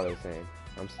wait, they are the same.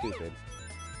 I'm stupid.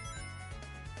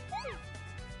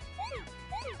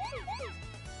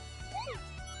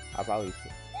 I'll probably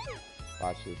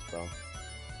watch this, bro.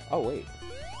 Oh wait,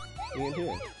 we in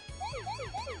here.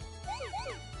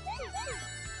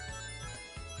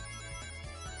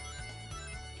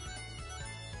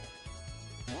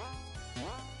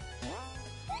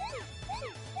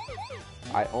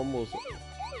 I almost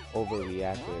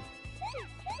overreacted.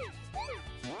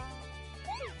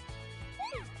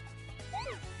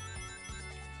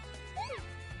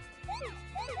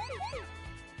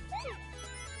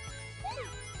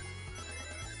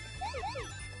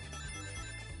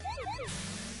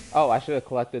 Oh, I should have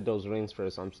collected those rings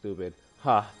first. I'm stupid.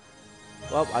 Huh.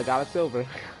 Well, I got a silver.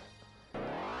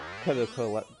 Could have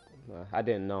collected. I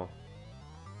didn't know.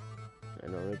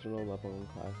 An original level in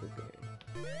classic game.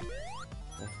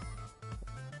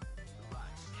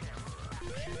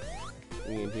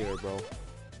 We in here, bro.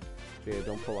 Yeah,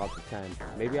 don't pull out the 10.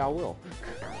 Maybe I will.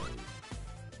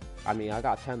 I mean, I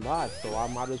got 10 lives, so I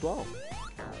might as well.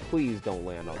 Please don't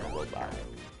land on the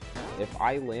Robotnik. If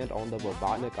I land on the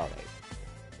Robotnik, alright.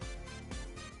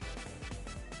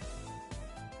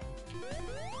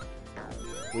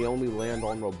 We only land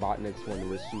on Robotniks when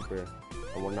we're super,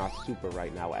 and we're not super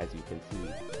right now, as you can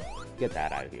see. Get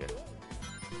that out of here.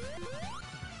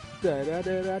 Da da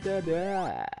da da da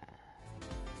da.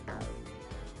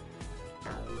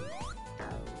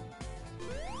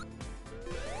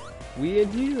 We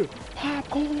in here!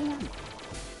 Popcorn!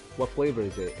 What flavor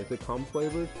is it? Is it cum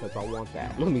flavored? Because I want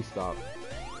that. Let me stop.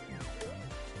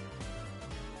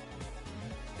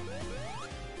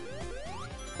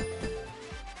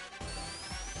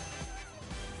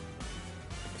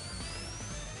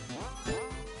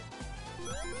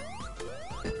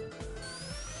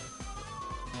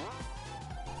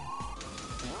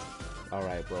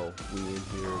 bro. We in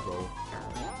here, bro.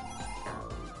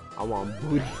 I want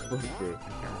booty flipper.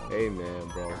 Hey man,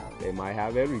 bro. They might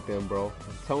have everything, bro.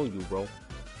 I'm telling you, bro.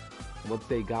 Once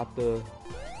they got the,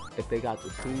 if they got the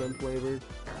semen flavored,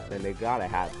 then they gotta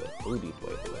have the booty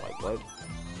flavor. Like what?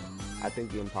 I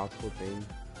think the impossible thing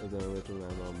is an original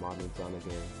and a modern Sonic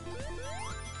game.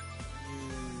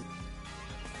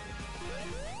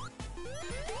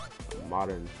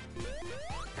 Modern.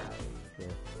 Yeah.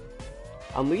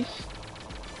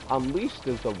 Unleashed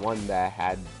is the one that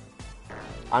had.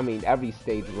 I mean, every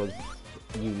stage was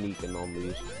unique in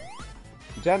Unleashed.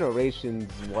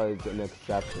 Generations was an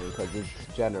exception because it's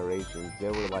Generations. They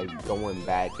were like going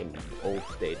back in old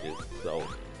stages, so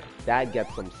that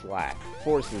gets some slack.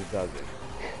 Forces doesn't.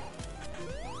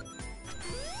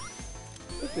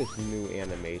 What's this new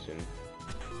animation?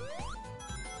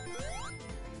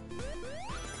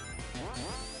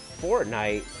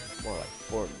 Fortnite? More like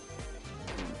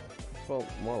well,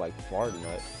 more like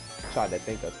Fortnite. Tried to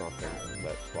think of something,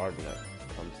 but Fortnite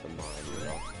comes to mind, you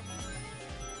know.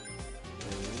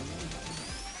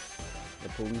 The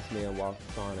policeman walks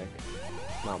Sonic.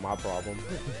 Not my problem.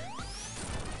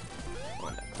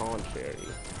 On the contrary.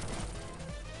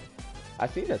 I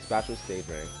seen a special stage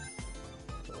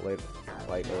ring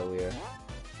like earlier,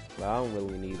 but I don't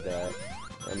really need that.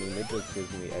 I mean, it just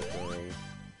gives me extra rings.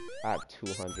 I have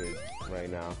 200 right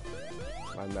now.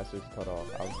 My message cut off.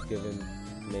 I was giving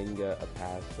Mania a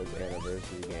pass for the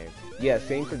anniversary game. Yeah,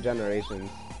 same for Generations.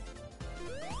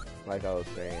 Like I was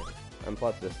saying. And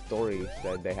plus the story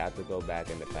said they had to go back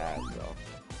in the past, so.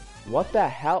 What the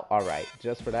hell? Alright,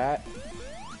 just for that?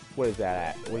 Where is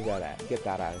that at? Where's that at? Get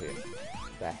that out of here.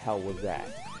 The hell was that?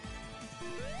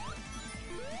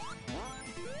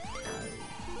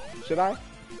 Should I?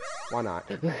 Why not?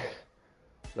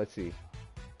 Let's see.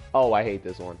 Oh, I hate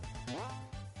this one.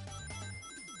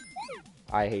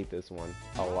 I hate this one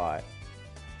a lot.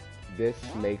 This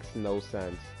makes no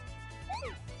sense.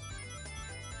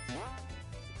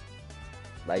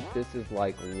 Like, this is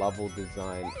like level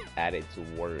design at its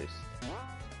worst.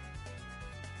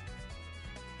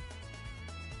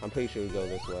 I'm pretty sure we go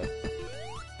this way.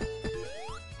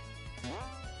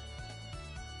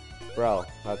 Bro,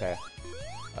 okay.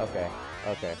 Okay,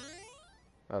 okay.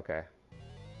 Okay.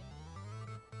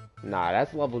 Nah,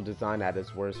 that's level design at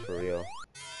its worst for real.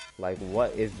 Like,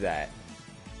 what is that?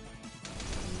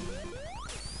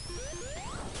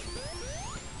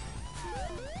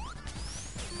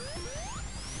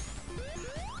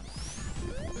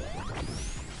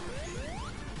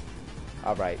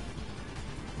 Alright.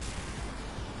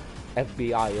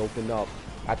 FBI, open up.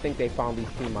 I think they finally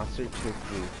seen my search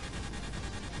history.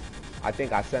 I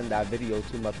think I sent that video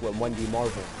too much with Wendy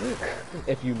Marvel.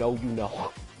 If you know, you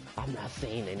know. I'm not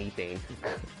saying anything.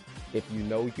 If you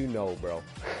know, you know, bro.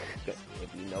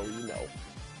 If you know, you know.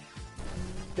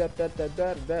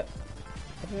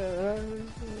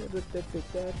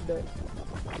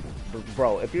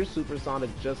 Bro, if you're Supersonic,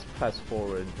 just press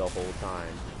forward the whole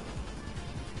time.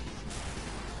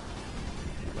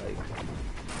 Like,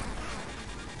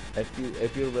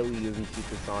 if you're really using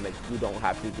Supersonic, you don't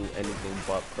have to do anything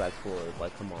but press forward.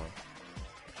 Like, come on.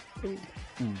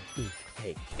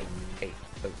 Hey,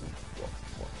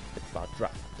 it's about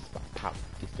drop, it's about power.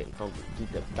 You stay hungry, do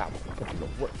the battle, put in the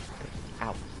work.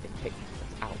 Hours it takes,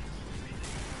 it's hours.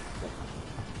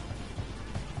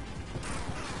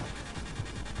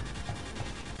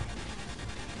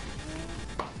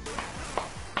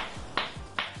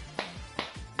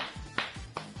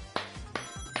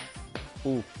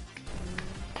 Ooh.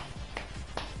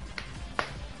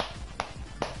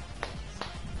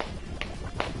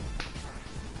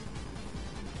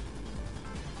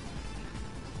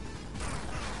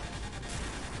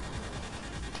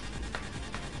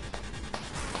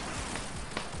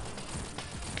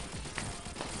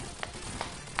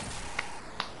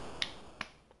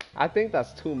 I think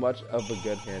that's too much of a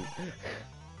good hint.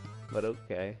 But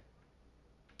okay.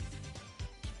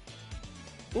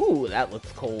 Ooh, that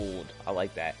looks cold. I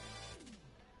like that.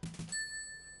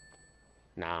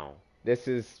 Now, this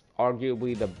is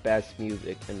arguably the best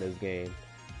music in this game.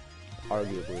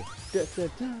 Arguably.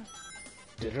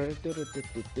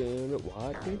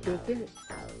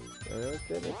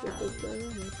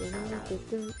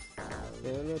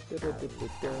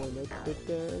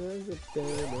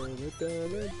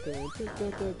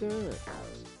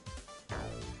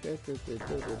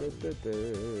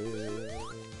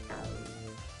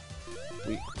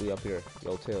 We up here.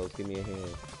 Yo, Tails, give me a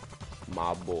hand.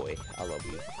 My boy, I love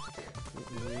you.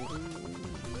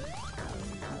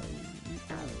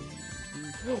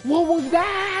 What was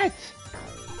that?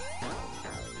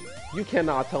 You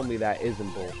cannot tell me that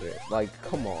isn't bullshit. Like,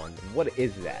 come on. What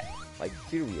is that? Like,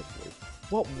 seriously.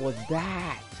 What was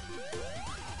that?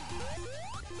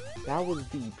 That was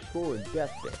the pure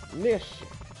definition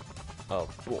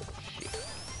of bullshit.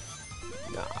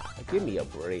 Nah, give me a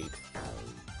break.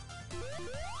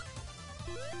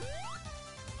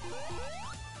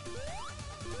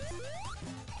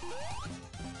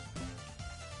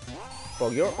 Bro,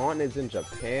 your aunt is in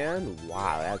Japan?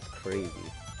 Wow, that's crazy.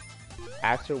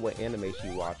 Ask her what anime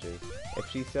she watches. If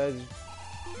she says,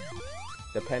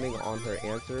 depending on her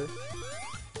answer,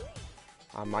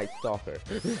 I might stalk her.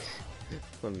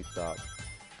 Let me stop.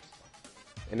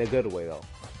 In a good way, though.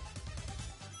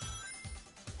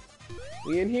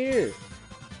 We in here.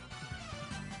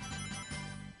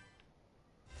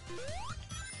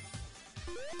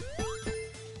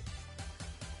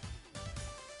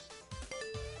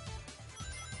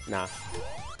 Nah.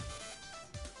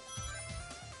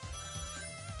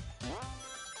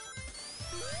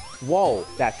 Whoa,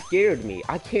 that scared me.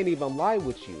 I can't even lie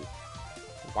with you.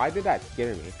 Why did that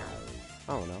scare me?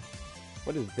 I don't know.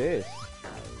 What is this?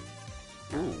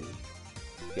 Ooh.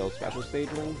 Yo, special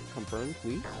stage link confirmed,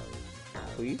 please.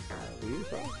 Please? Please,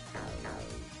 bro?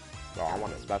 Bro, I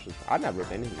want a special... I've never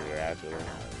been here, actually.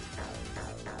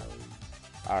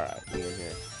 Alright, we in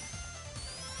here.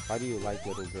 Why do you like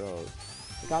little girls?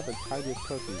 You got the tightest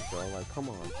cookies, bro. Like, come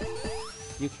on.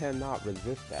 You cannot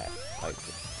resist that. Like,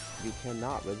 you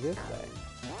cannot resist that.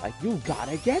 Like, you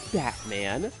gotta get that,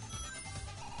 man!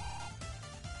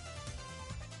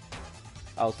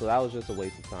 Oh, so that was just a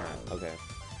waste of time. Okay.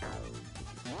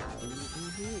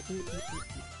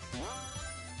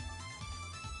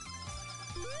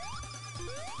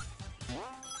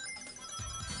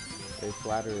 It's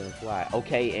flatter than flat.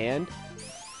 Okay, and?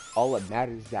 All that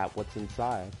matters is that what's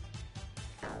inside.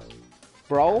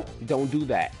 Bro, don't do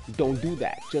that. Don't do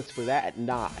that. Just for that?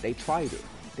 Nah, they tried it.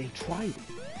 They tried it.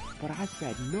 But I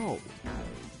said no.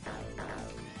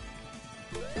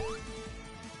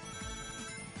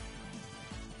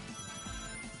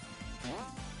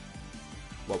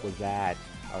 What was that?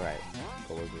 Alright,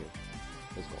 go over here.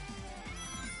 Let's go.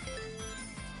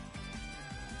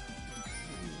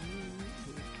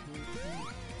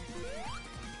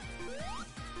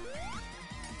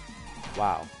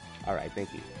 Wow. Alright,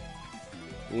 thank you.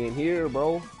 We in here,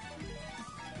 bro.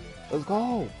 Let's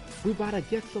go. We about to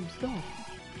get some stuff.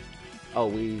 Oh,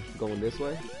 we going this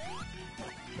way?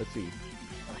 Let's see.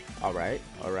 Alright,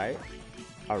 alright.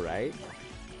 Alright.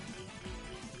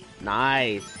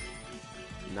 Nice.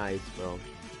 Nice, bro.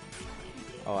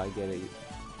 Oh, I get it.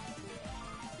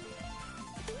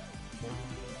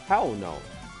 Hell no.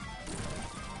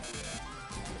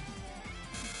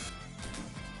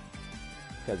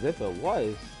 Because if it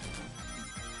was,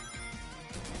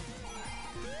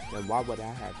 then why would I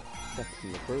have sex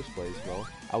in the first place, bro?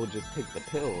 I would just take the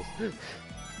pills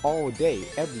all day,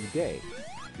 every day,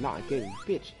 not getting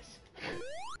bitches.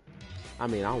 I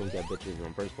mean, I don't get bitches in the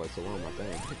first place, so what am I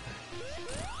saying?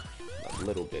 Like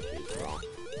little bitches, bro.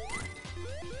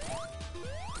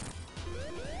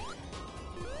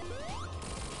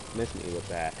 Miss me with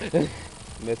that.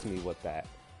 Miss me with that.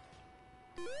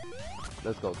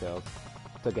 Let's go, Tails.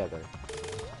 Together.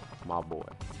 My boy.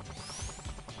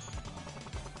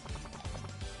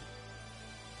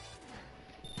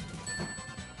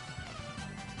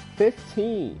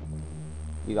 $15.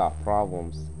 You got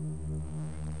problems,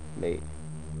 mate.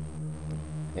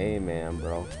 Amen,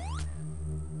 bro.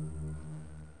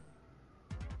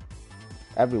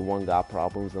 Everyone got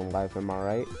problems in life, am I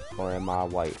right? Or am I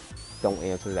white? Don't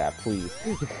answer that, please.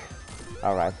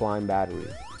 Alright, flying battery.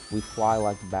 We fly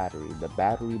like battery. The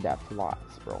battery that flies,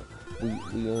 bro. We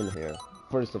in here.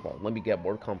 First of all, let me get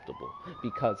more comfortable.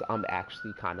 Because I'm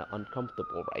actually kind of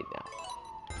uncomfortable right now.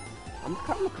 I'm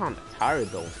kind of tired,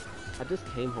 though. I just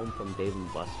came home from Dave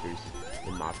 & Buster's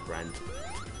with my friend.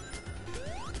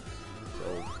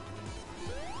 So,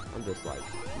 I'm just like,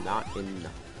 not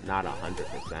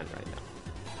 100% right now.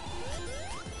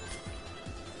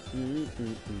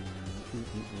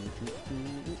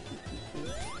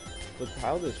 With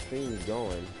how the stream's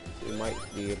going, we might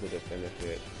be able to finish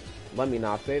it. Let me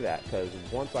not say that, because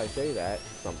once I say that,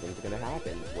 something's gonna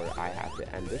happen where I have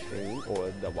to end the stream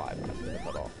or the live is gonna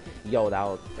cut off. Yo, that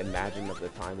was, imagine if the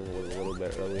timing was a little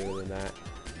bit earlier than that.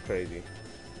 Crazy.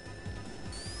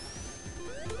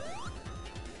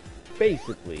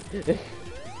 Basically.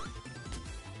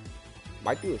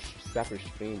 Might do a separate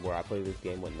stream where I play this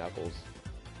game with Knuckles.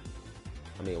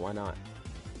 I mean, why not?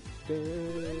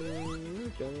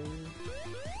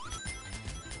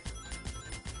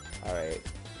 Alright,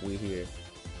 we here.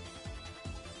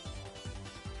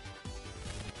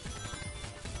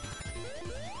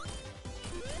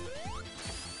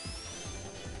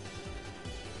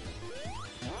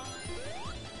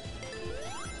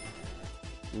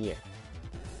 Yeah.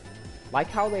 Like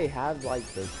how they have like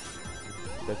the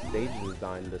stage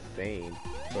design the same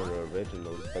for the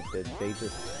originals, but they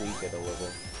just tweak it a little.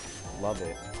 Love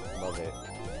it. Love it.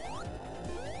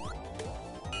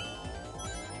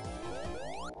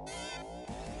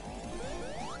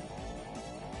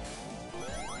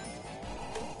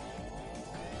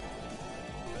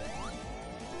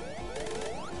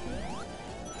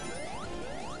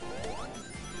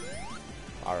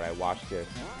 Alright, watch this.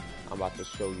 I'm about to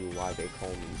show you why they call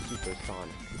me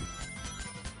Supersonic.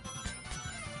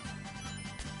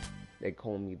 They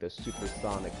call me the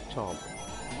Supersonic Chomp.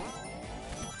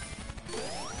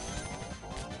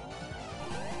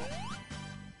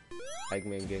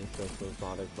 Eggman Gangsta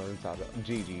Supersonic learns how to...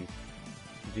 GG's.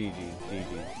 GG's.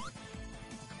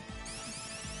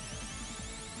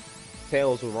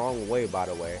 Tails the wrong way, by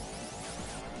the way.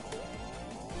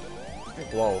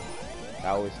 Whoa. That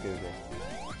always scares me.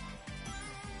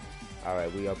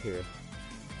 Alright, we up here.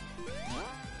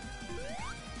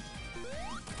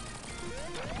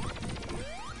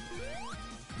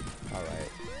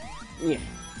 Alright. Yeah.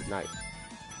 Nice.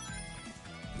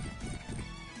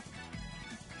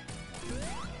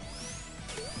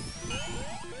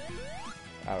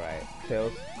 Alright.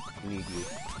 Tails, need you.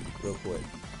 Real quick.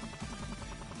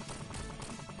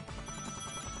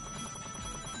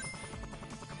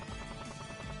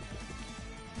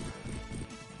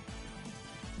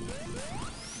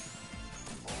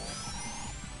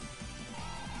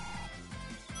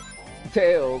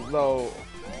 Tails, no.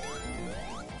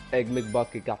 Egg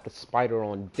McBucket got the spider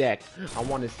on deck. I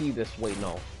want to see this. Wait,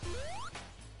 no.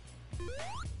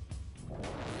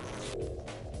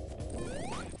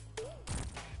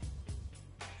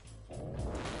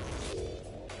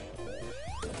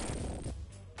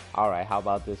 Alright, how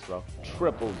about this, bro?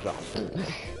 Triple jump.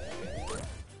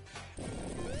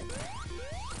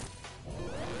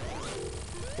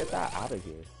 Get that out of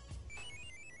here.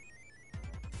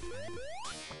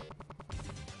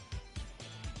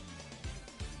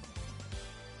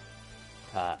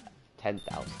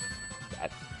 10,000.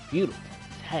 That's beautiful.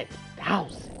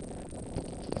 10,000.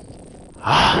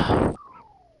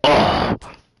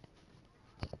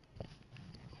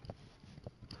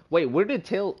 Wait, where did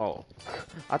Tail? Oh,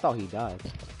 I thought he died.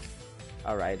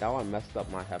 Alright, now I messed up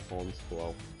my headphones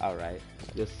flow. Alright,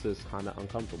 this is kind of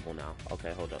uncomfortable now.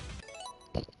 Okay, hold up.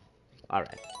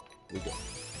 Alright, we good.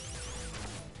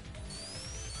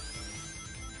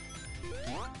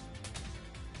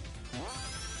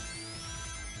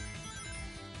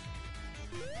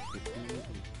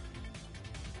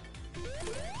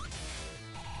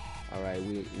 Alright,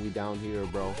 we down here,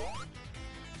 bro.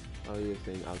 Oh, you're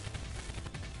saying out.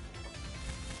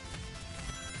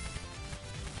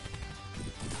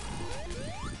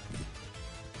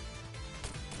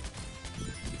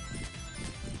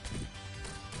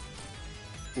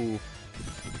 Oof.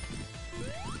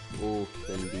 Oof,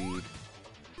 indeed.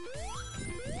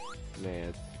 Man,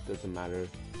 it doesn't matter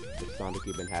if Sonic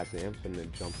even has an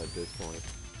infinite jump at this point.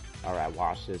 Alright,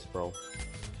 watch this, bro.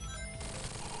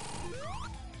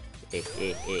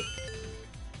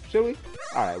 Should we?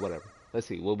 Alright, whatever. Let's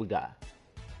see what we got.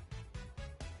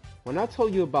 When I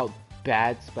told you about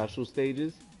bad special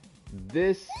stages,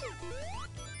 this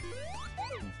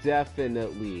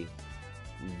definitely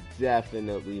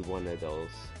one of those.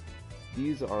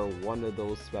 These are one of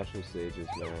those special stages,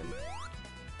 man.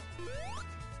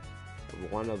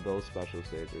 One of those special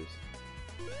stages.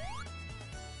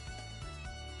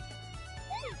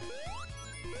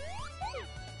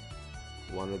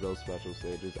 One of those special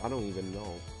stages. I don't even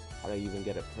know how to even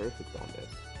get it perfect on this.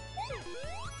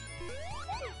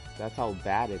 That's how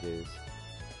bad it is.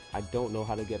 I don't know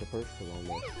how to get it perfect on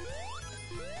this.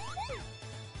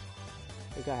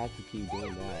 I think I have to keep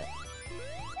doing that.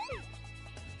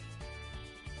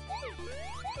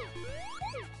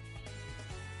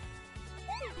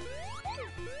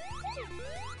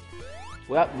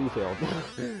 Well, we failed.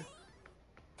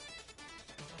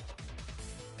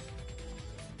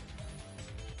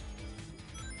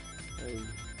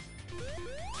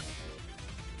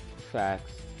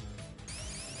 Facts.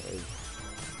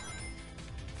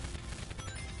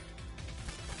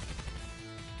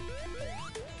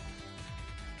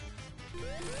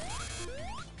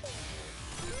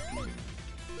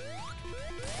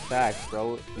 Facts,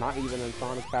 bro. Not even in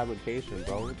Sonic Fabrication,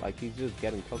 bro. Like, he's just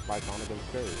getting cooked by Sonic and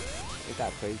Skirt. Ain't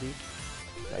that crazy?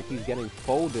 Like, he's getting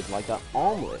folded like an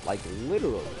omelet. Like,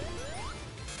 literally.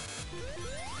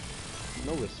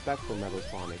 No respect for Metal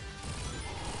Sonic.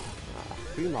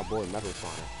 Free my boy Metal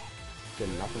Sonic. Did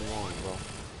nothing wrong, bro.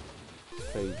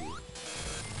 It's crazy.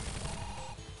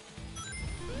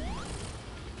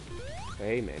 But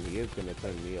hey man, he is gonna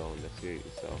turn me on in the series,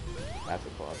 so that's a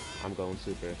plus. I'm going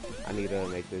super. I need to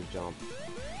make this jump.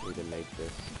 I need to make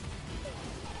this.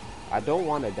 I don't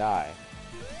want to die.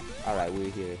 Alright,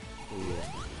 we're here. We're here.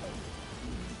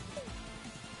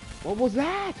 What was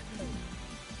that?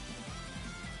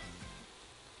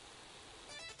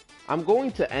 I'm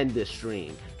going to end this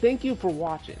stream. Thank you for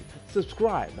watching.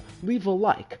 Subscribe, leave a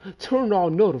like, turn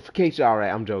on notifications.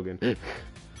 Alright, I'm joking.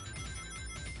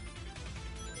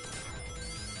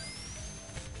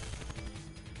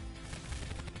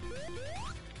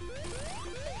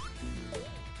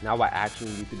 Now I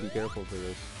actually need to be careful for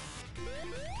this.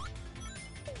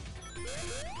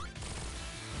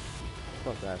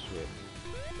 Fuck that shit.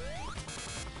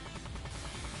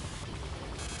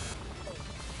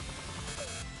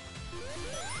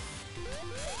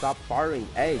 Stop firing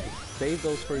eggs. Save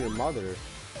those for your mother.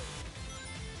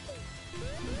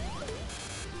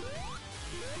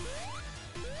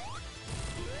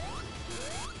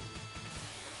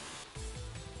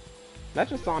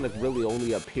 Metrosonic really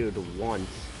only appeared once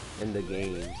in the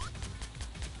games.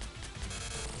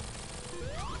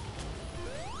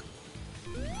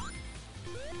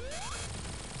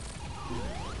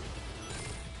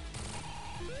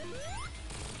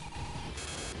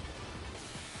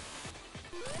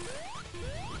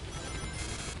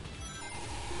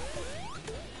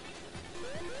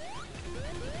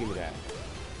 Give me that.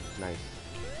 Nice.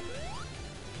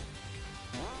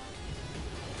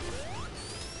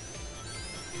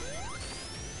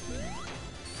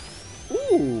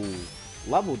 Ooh,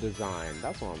 level design.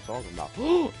 That's what I'm talking about.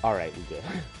 Alright, we good.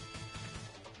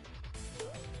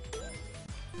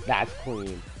 That's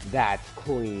clean. That's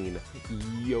clean.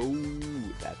 Yo,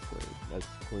 that's clean. That's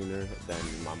cleaner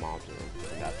than my mom's room.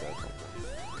 And that's something.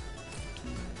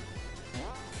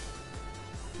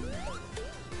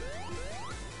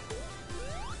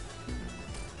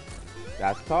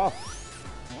 That's tough.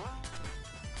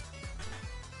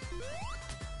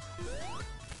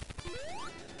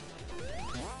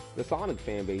 The Sonic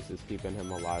fan base is keeping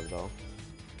him alive though.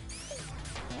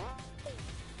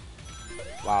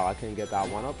 Wow, I couldn't get that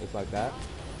one up. It's like that.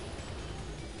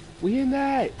 We in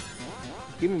that.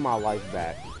 Give me my life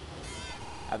back.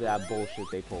 After that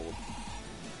bullshit they pulled.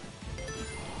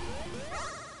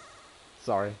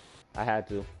 Sorry, I had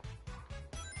to.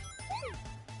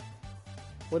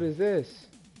 What is this?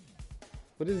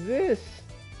 What is this?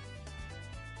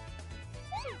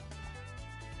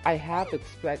 I have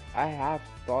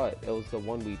thought it was the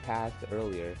one we passed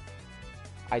earlier.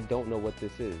 I don't know what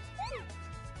this is.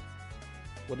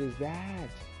 What is that?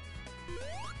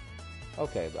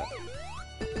 Okay, but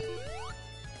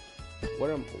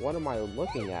what am I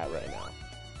looking at right now?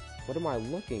 What am I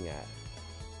looking at?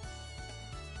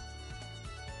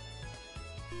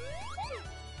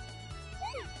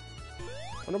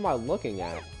 What am I looking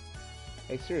at?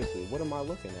 Hey, seriously, what am I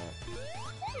looking at?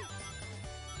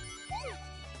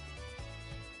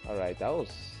 Alright, that was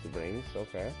the rings,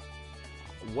 okay.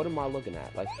 What am I looking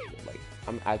at? Like,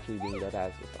 I'm actually being dead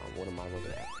ass this time. What am I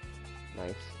looking at?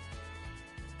 Nice.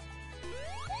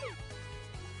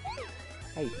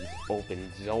 I hate these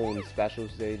open zone special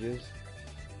stages.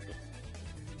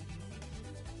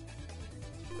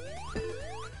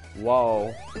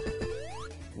 Whoa.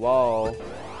 Whoa.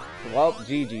 Well,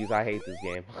 GG's, I hate this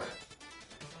game.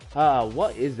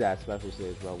 What is that special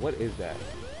stage, bro? What is that?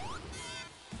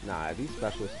 Nah, these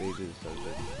special stages are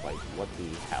just like, what the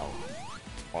hell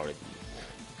are these?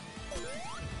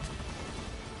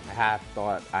 I half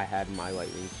thought I had my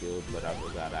lightning shield, but I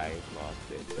forgot I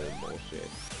lost it to bullshit.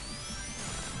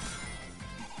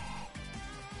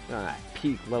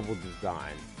 Peak level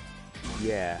design.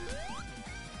 Yeah.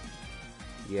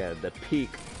 Yeah, the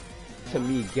peak to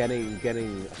me getting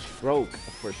a stroke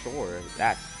for sure.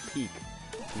 That's peak.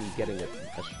 Me getting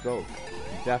a stroke.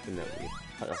 Definitely.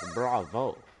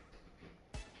 Bravo.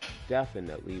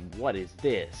 Definitely. What is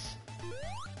this?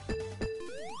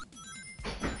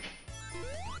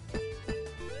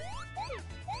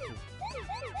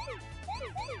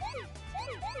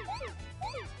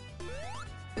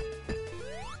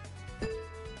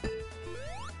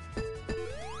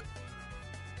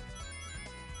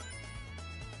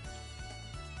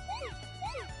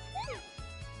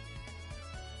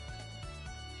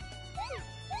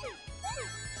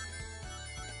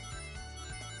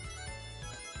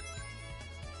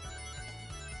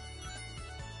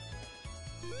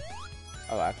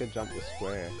 Oh, I could jump with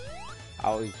square. I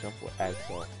always jump with X,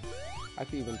 so I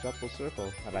can even jump with circle,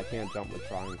 but I can't jump with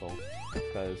triangle,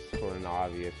 because for an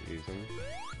obvious reason.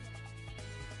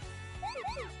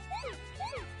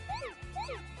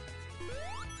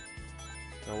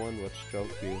 No one would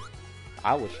stroke you.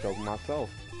 I would stroke myself.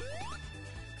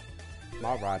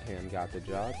 My right hand got the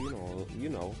job. You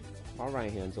know. My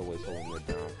right hand's always holding it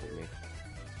down for me.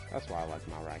 That's why I like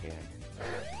my right hand.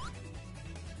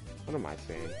 What am I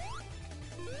saying?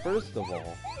 First of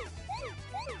all,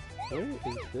 where is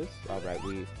this? Alright,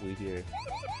 we here.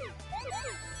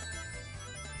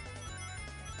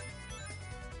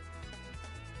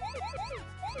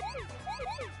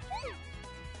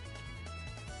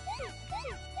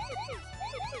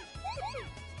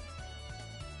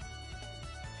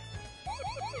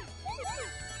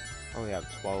 I only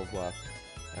have 12 left,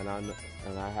 and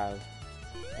I have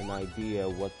an idea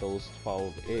what those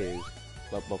 12 is,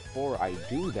 but before I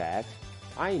do that,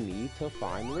 I need to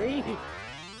find Ray.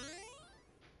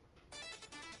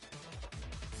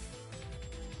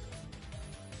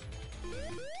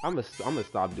 I'm gonna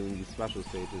stop doing these special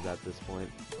stages at this point.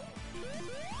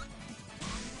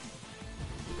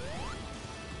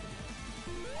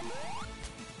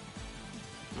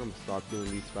 I'm gonna stop doing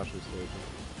these special stages.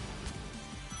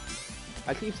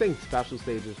 I keep saying special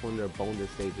stages when they're bonus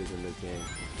stages in this game.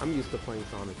 I'm used to playing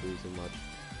Sonic 3 so much.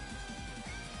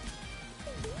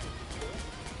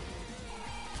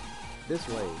 This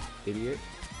way, idiot.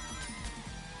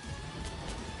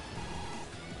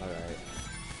 Alright.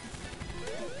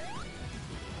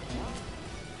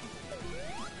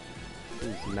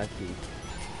 This is messy.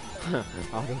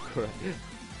 Autocorrect.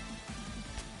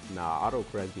 Nah,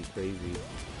 autocorrect be crazy.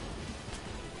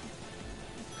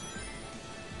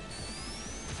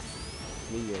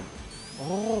 Mania.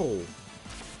 Oh!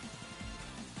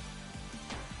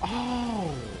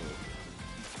 Oh!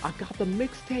 I got the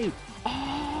mixtape!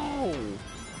 Oh!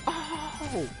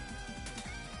 Oh!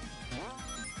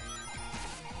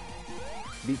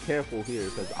 Be careful here,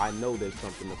 because I know there's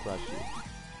something to crush you.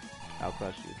 I'll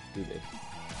crush you. Do this.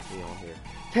 We on here.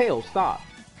 Tails, stop!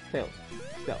 Tails,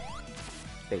 stop.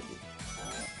 Thank you.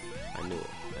 I knew it.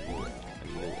 I knew it.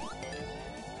 I knew it.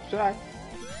 Should I?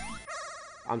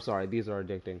 I'm sorry, these are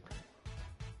addicting.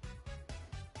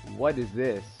 What is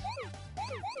this?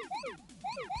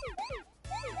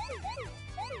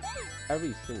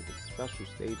 Every single special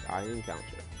stage I encounter.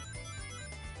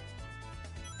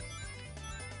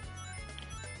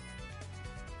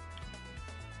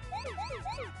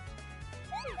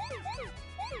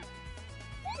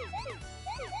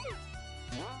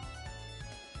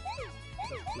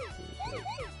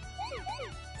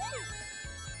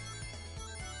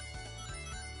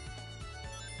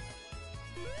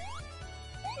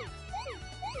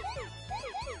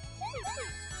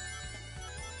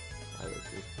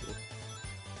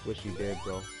 Wish you did,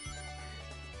 bro.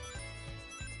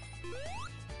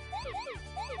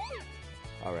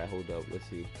 Alright, hold up. Let's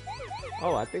see.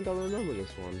 Oh, I think I remember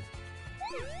this one.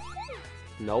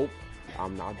 Nope.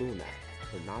 I'm not doing that.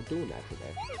 We're not doing that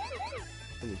today.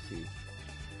 Let me see.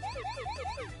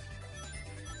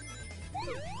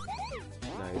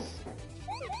 Nice.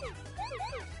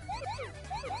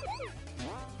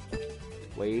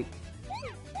 Wait.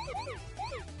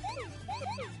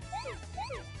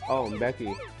 Oh,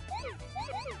 Becky.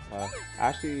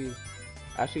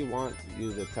 Ashley want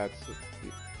you to text.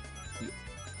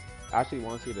 Ashley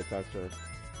wants you to text her.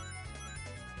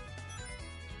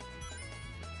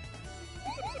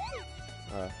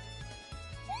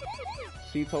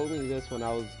 She told me this when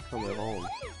I was coming home.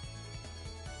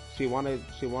 She wanted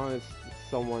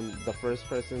someone, the first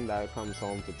person that comes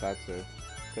home, to text her,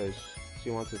 because she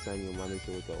wants to send you money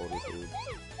so we can order food.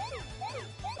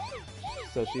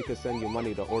 So she could send you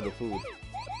money to order food.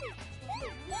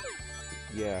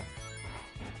 Yeah.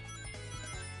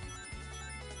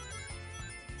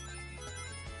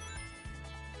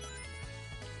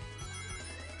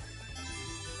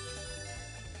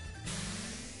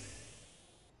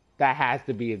 That has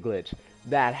to be a glitch.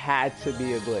 That had to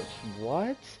be a glitch.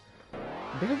 What?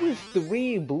 There was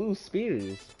 3 blue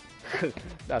spears.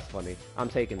 That's funny. I'm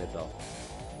taking it though.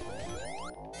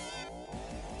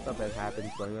 Stuff that happens,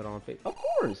 blame it on fate. Of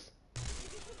course!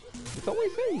 It's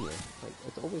always favoring. Like,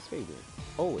 it's always favoring.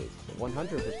 Always.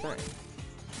 100%.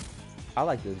 I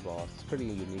like this boss. It's pretty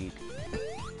unique.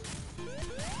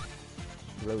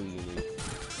 Really unique.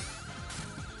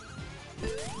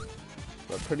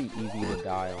 But pretty easy to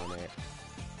die on it.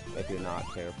 If you're not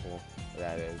careful.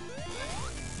 That is.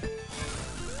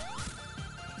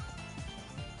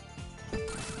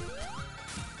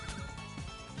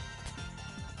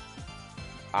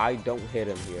 I don't hit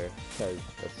him here, because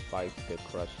the spikes could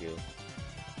crush you.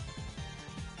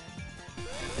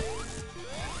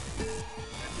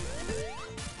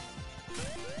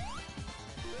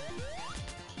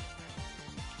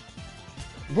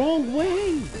 Wrong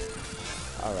way!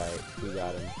 Alright, we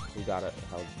got him. We gotta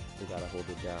hold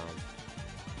it down.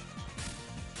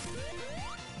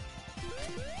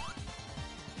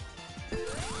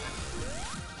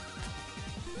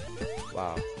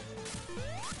 Wow.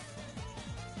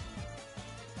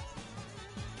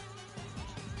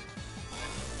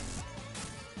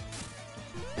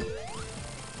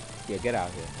 Yeah, get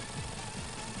out here.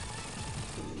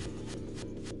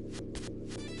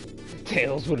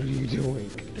 Tails, what are you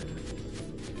doing?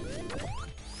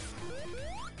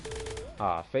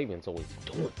 Ah, Fabian's always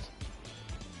doing it.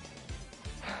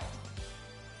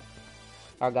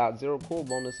 I got 0 cool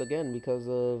bonus again because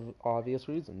of obvious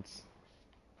reasons.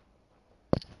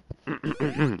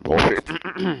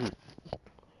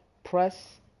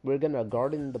 Press. We're gonna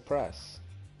garden the press.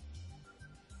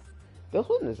 This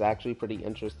one is actually pretty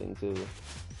interesting too.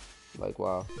 Like,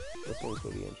 wow, this one's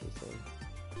pretty interesting.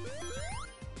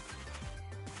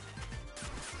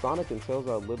 Sonic and Tails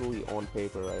are literally on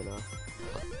paper right now.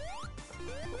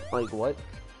 Like, what?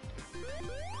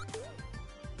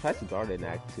 Press Garden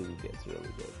Act 2 gets really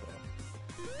good,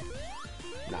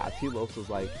 bro. Nah, T-Los was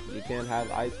like, you can't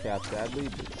have Ice Cap, sadly,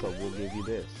 so we'll give you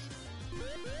this.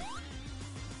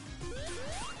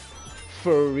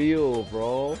 For real,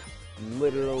 bro.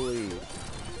 Literally.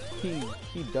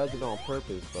 He does it on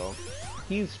purpose, bro.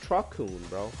 He's Truck-kun,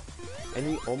 bro. And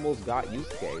he almost got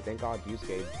Yusuke. Thank God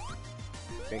Yusuke.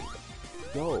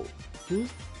 Yo,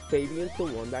 Fabian's the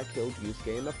one that killed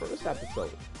Yusuke in the first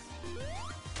episode.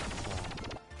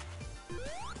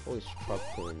 Always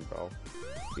Truck-kun, bro.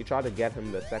 He tried to get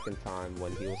him the second time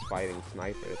when he was fighting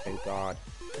Sniper. Thank God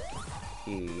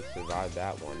he survived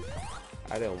that one.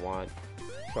 I didn't want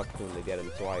Truck-kun to get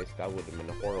him twice. That would have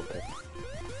been horrible.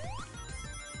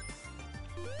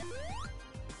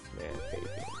 Man,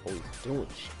 Fabian always doing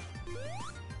shit.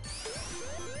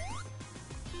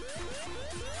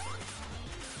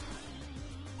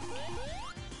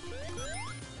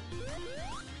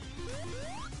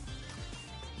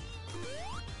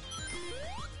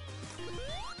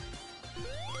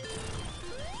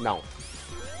 No.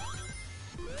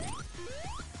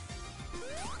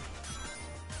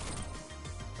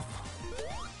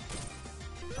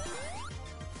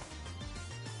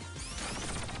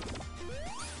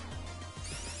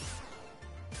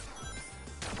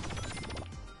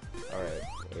 Alright,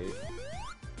 wait.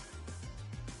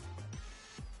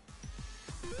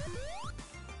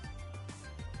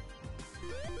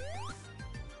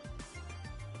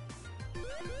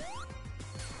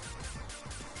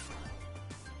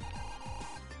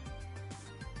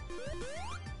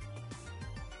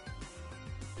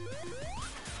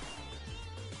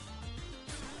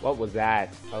 What was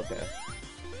that? Okay.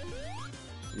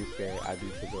 Yusuke, I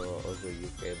beat the girl over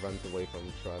Yusuke, runs away from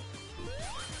the truck.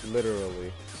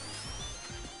 Literally.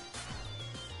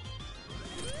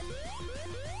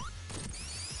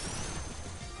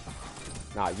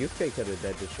 Nah, Yusuke could have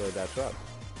dead destroyed that truck.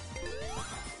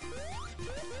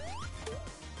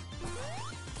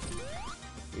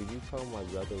 Did you tell my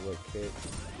brother what kid?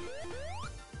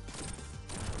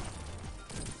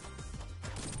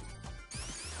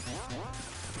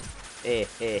 Eh.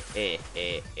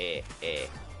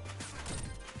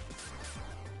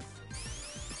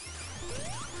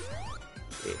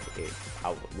 I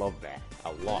would love that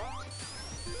a lot.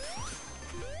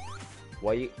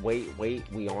 Wait,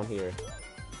 we on here.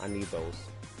 I need those.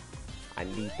 I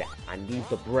need that. I need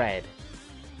the bread.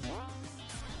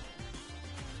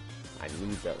 I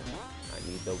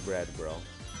need the bread, bro.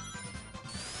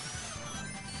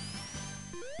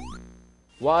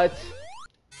 What?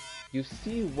 You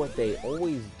see what they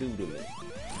always do to me.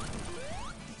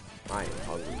 I am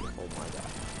hungry. Oh my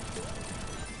god.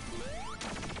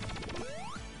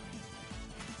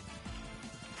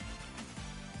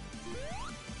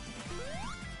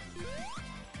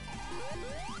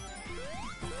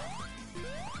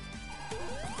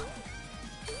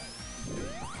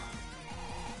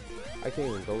 I can't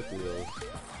even go through those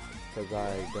because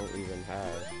I don't even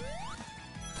have.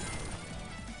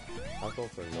 I'll go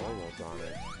for normal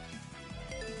Sonic.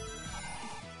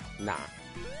 Nah.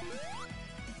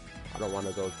 I don't want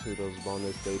to go to those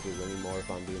bonus stages anymore if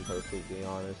I'm being perfectly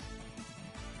honest.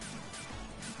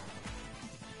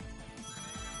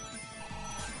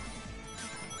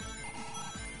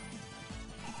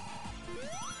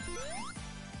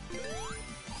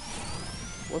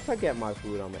 Once I get my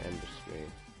food, I'm gonna end the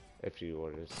stream. If she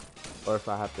orders. Or if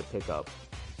I have to pick up.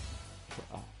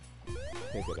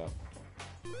 Pick it up.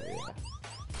 Yeah.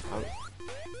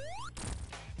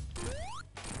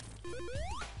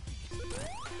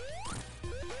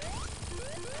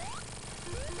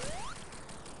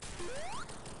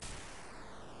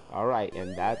 Alright,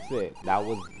 and that's it. That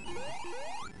was...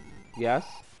 Yes?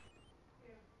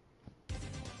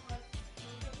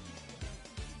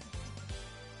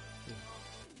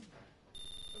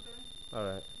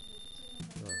 Alright.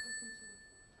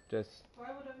 Just. Why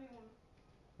would anyone?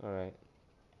 Alright.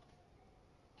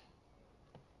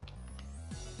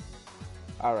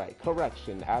 Alright,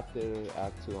 correction. After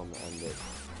Act 2, I'm gonna end it.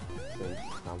 Since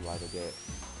I'm about to get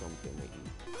something to eat.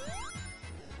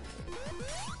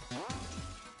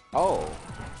 Oh,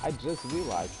 I just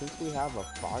realized since we have a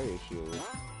fire shield,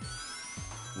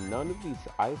 none of these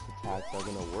ice attacks are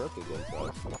gonna work against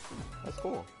us. That's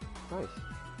cool. Nice.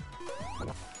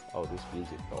 Oh, this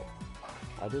music though.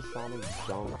 I just Sonic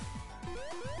jump.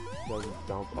 Doesn't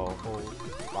dump a whole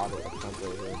lot of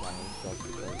temporary here by himself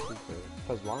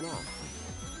because why not?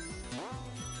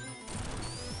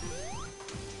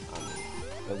 I mean,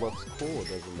 it looks cool,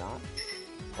 does it not?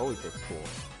 Always looks cool.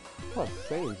 Plus,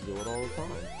 Saiyans do it all the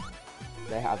time.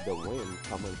 They have the wind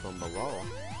coming from below,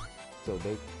 so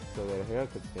their hair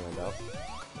could stand up,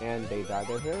 and they dye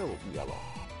their hair yellow.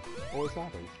 Always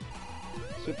happens.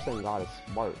 Super Saiyan God is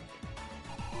smart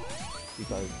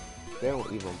because they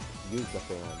don't even use the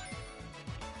fan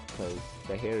because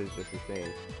the hair is just the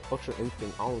same. Ultra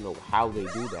Instinct, I don't know how they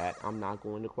do that. I'm not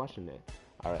going to question it.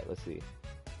 Alright, let's see.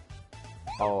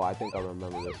 Oh, I think I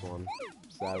remember this one,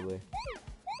 sadly.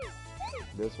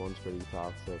 This one's pretty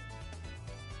toxic.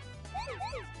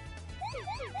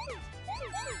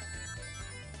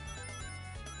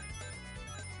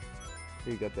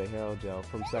 You got the hair gel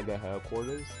from Sega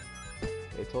headquarters.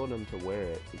 They told him to wear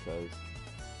it because,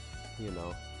 you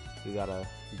know, you gotta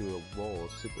do a roll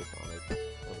of Supersonic,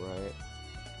 right?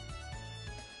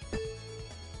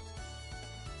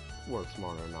 Work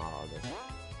smarter, not harder.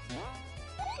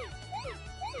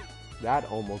 That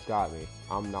almost got me.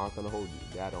 I'm not gonna hold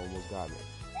you. That almost got me.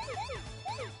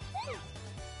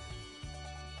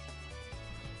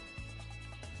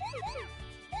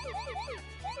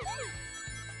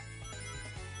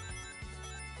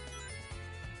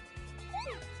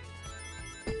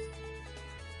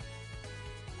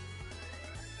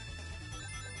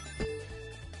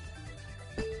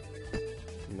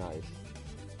 Nice.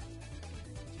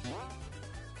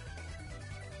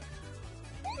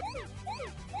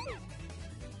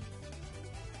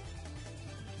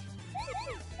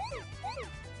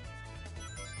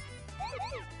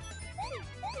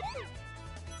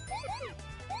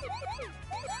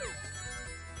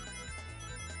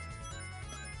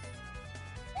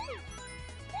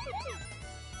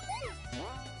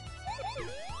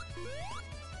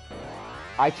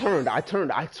 I turned,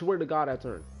 I swear to God I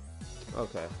turned.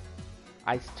 Okay.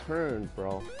 I turned,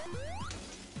 bro.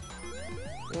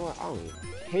 You know what, I don't even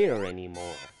care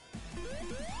anymore.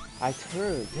 I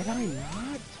turned, did I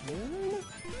not turn?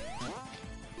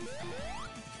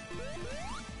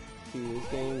 See, this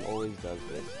game always does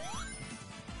this.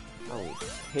 I don't even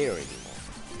care anymore.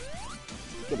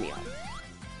 Get me out.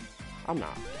 I'm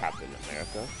not Captain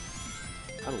America.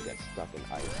 I don't get stuck in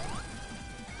ice.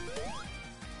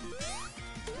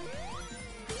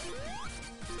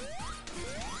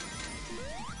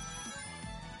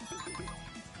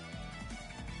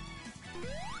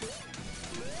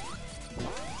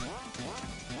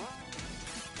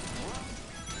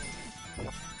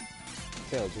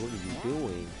 Tails, what are you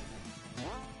doing?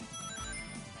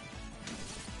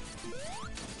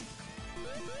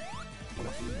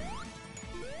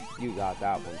 You got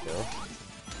that one, Tails.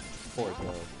 Poor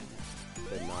Tails.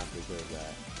 Did not deserve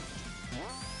that.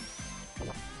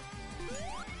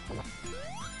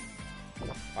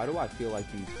 Why do I feel like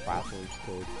these platforms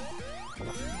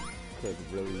could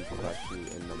really crush you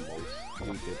in the most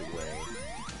stupid way?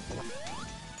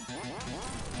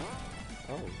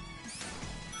 Oh.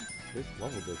 This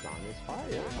level design is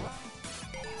fire.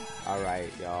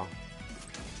 Alright, y'all.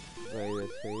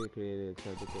 Latest created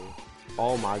tentacle.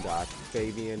 Oh my gosh,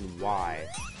 Fabian, why?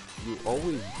 You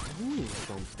always do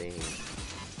something.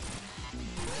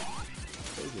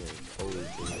 Fabian always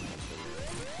doing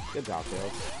something. Good job,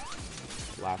 Tails.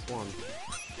 Last one.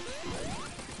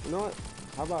 You know what?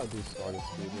 How about I do start a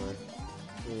speedrun?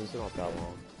 It's not that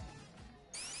long.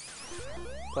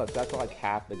 Plus, that's like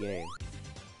half the game.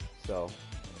 So,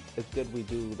 it's good we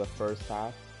do the first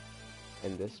half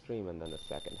in this stream and then the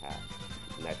second half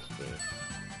next stream.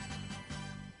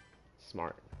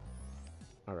 Smart.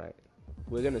 Alright.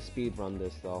 We're gonna speed run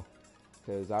this though,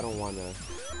 because I don't wanna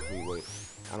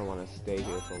I don't wanna stay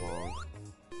here for long.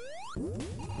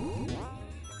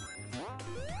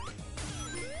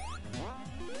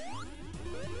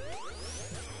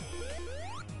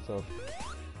 So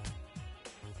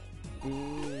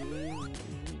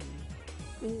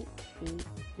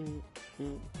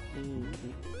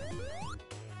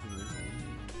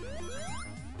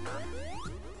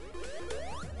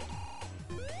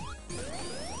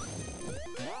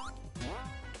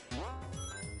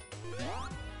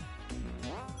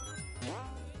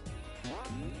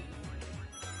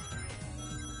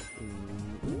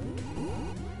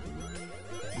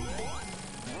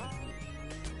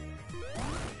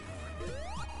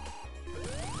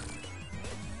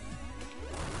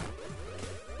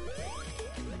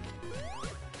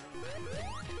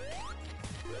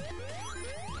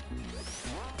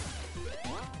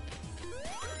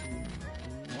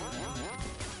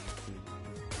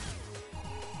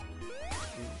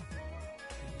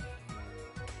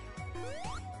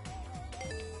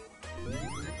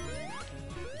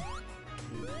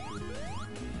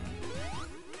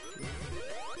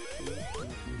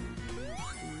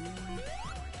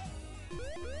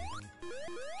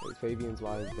Fabian's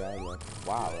why his dad left.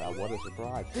 Wow, what a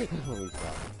surprise. Let me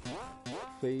stop.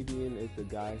 Fabian is the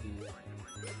guy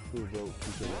who wrote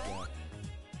Keegan's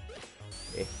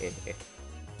dad.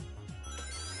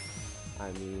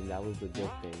 I mean, that was a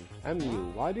good thing.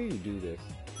 MU, why do you do this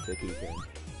to Keegan?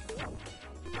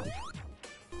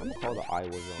 I'm gonna call the I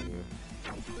was on you.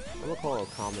 I'm gonna call a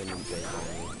comment and say on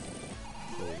you.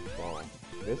 Bro,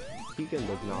 this Keegan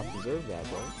does not deserve that,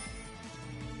 bro.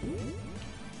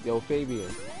 Yo,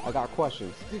 Fabian, I got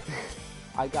questions.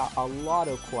 I got a lot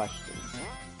of questions.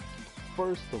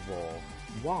 First of all,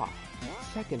 why?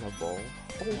 Second of all,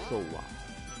 also why?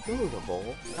 Third of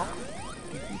all, why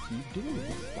do you keep doing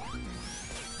this stuff?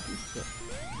 You said,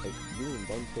 like, you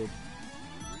invented...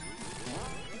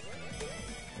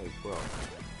 Like, bro,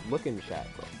 look in chat,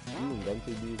 bro. You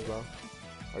invented these, bro?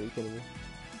 Are you kidding me?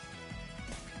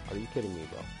 Are you kidding me,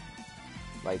 bro?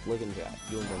 Like, look in chat.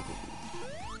 You invented these.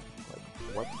 Like,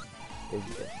 what is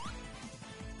this?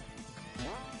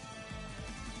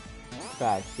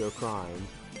 Facts, you're crying.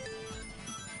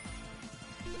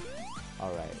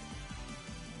 Alright.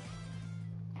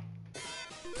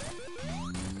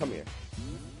 Come here.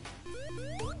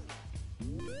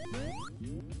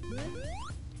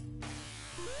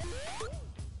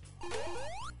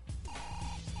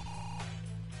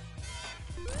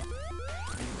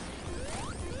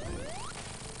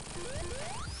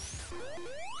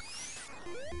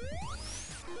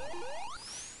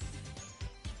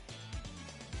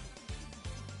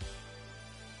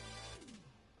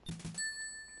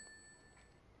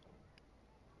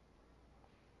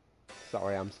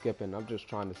 Sorry, I'm skipping. I'm just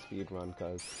trying to speed run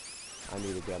because I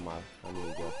need to get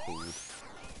food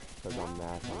because I'm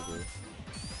mad hungry.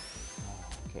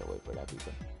 Can't wait for that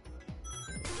pizza.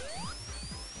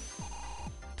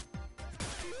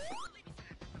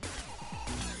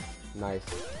 Nice.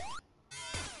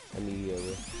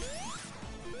 Immediately.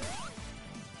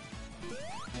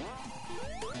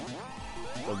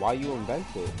 So why you invent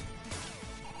it?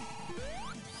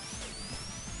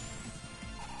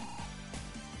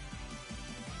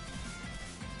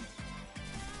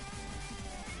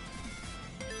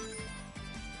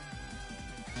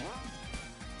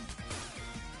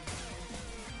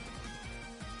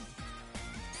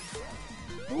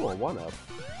 Ooh, a 1-up.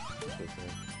 Interesting.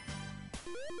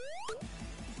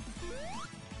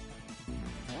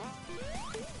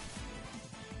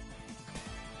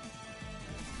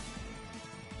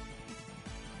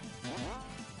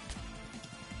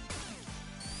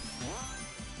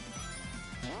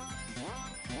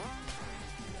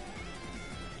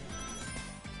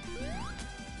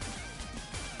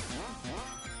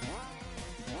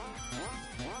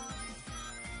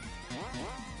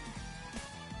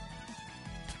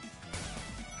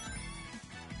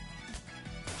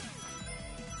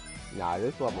 Nah,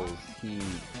 this level is heat.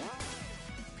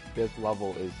 This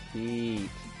level is heat.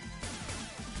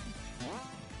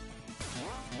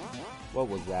 What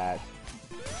was that?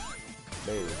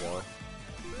 There you go.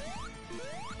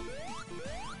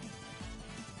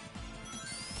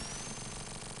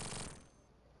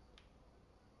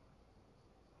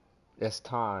 It's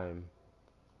time.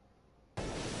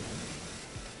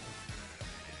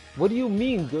 What do you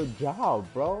mean, good job,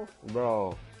 bro?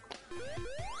 Bro.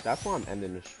 That's why I'm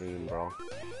ending the stream, bro.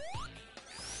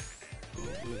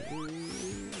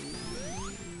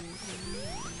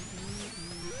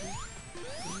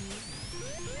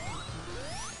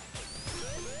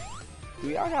 Do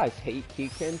y'all guys hate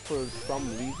Keegan for some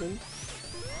reason?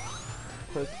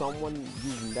 For someone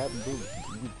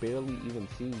you barely even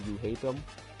see, you hate them?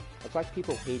 It's like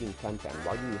people hating content.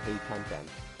 Why do you hate content?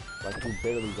 Like you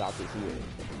barely got to see it.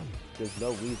 There's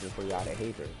no reason for y'all to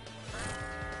hate her.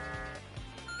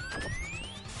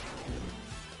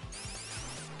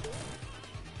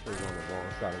 On the wrong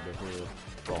side of the hood.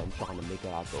 Bro, I'm trying to make it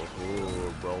out the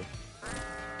hood, bro.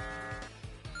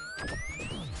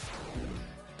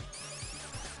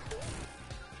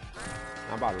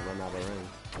 I'm about to run out of range.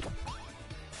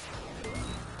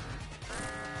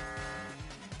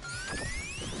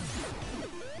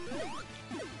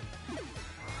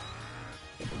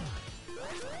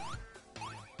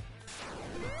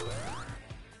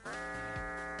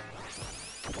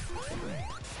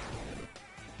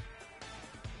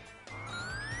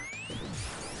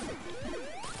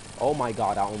 Oh my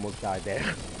god, I almost died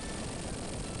there.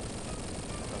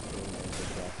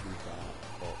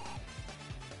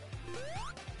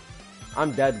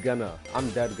 I'm dead gonna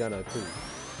too.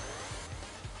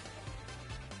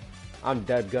 I'm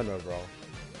dead gonna, bro.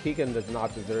 Keegan does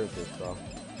not deserve this, bro.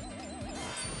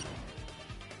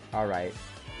 Alright.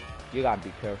 You gotta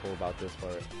be careful about this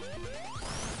part.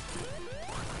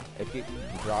 If you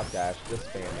drop dash, just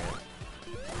spam it.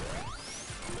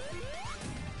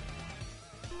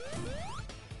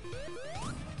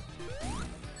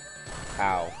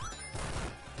 How?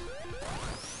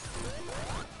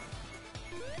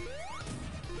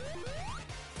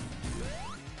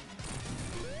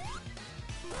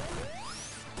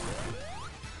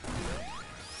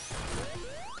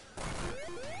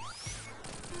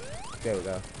 There we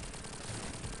go.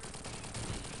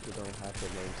 You don't have to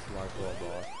name Sparkle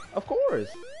boss. Of course!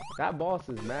 That boss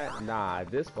is mad. Nah,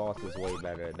 this boss is way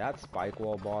better. That Spike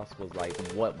Wall boss was like,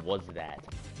 what was that?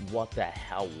 What the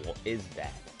hell is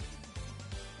that?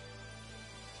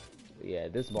 Yeah,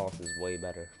 this boss is way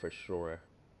better for sure.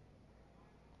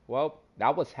 Well,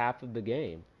 that was half of the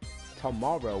game.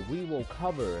 Tomorrow we will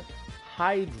cover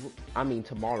Hydro. I mean,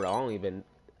 tomorrow. I don't even.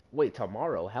 Wait,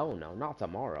 tomorrow? Hell no, not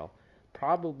tomorrow.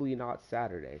 Probably not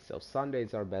Saturday. So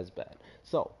Sunday's our best bet.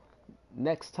 So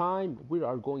next time we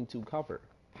are going to cover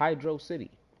Hydro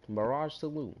City, Mirage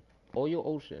Saloon, Oil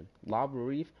Ocean, Lava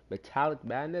Reef, Metallic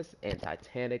Madness, and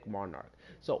Titanic Monarch.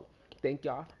 So thank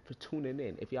y'all for tuning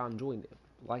in. If y'all enjoyed it,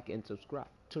 like and subscribe.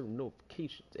 Turn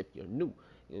notifications if you're new.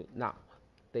 Now,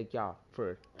 thank y'all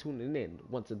for tuning in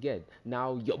once again.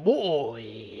 Now your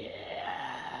boy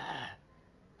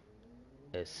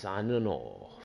is signing off.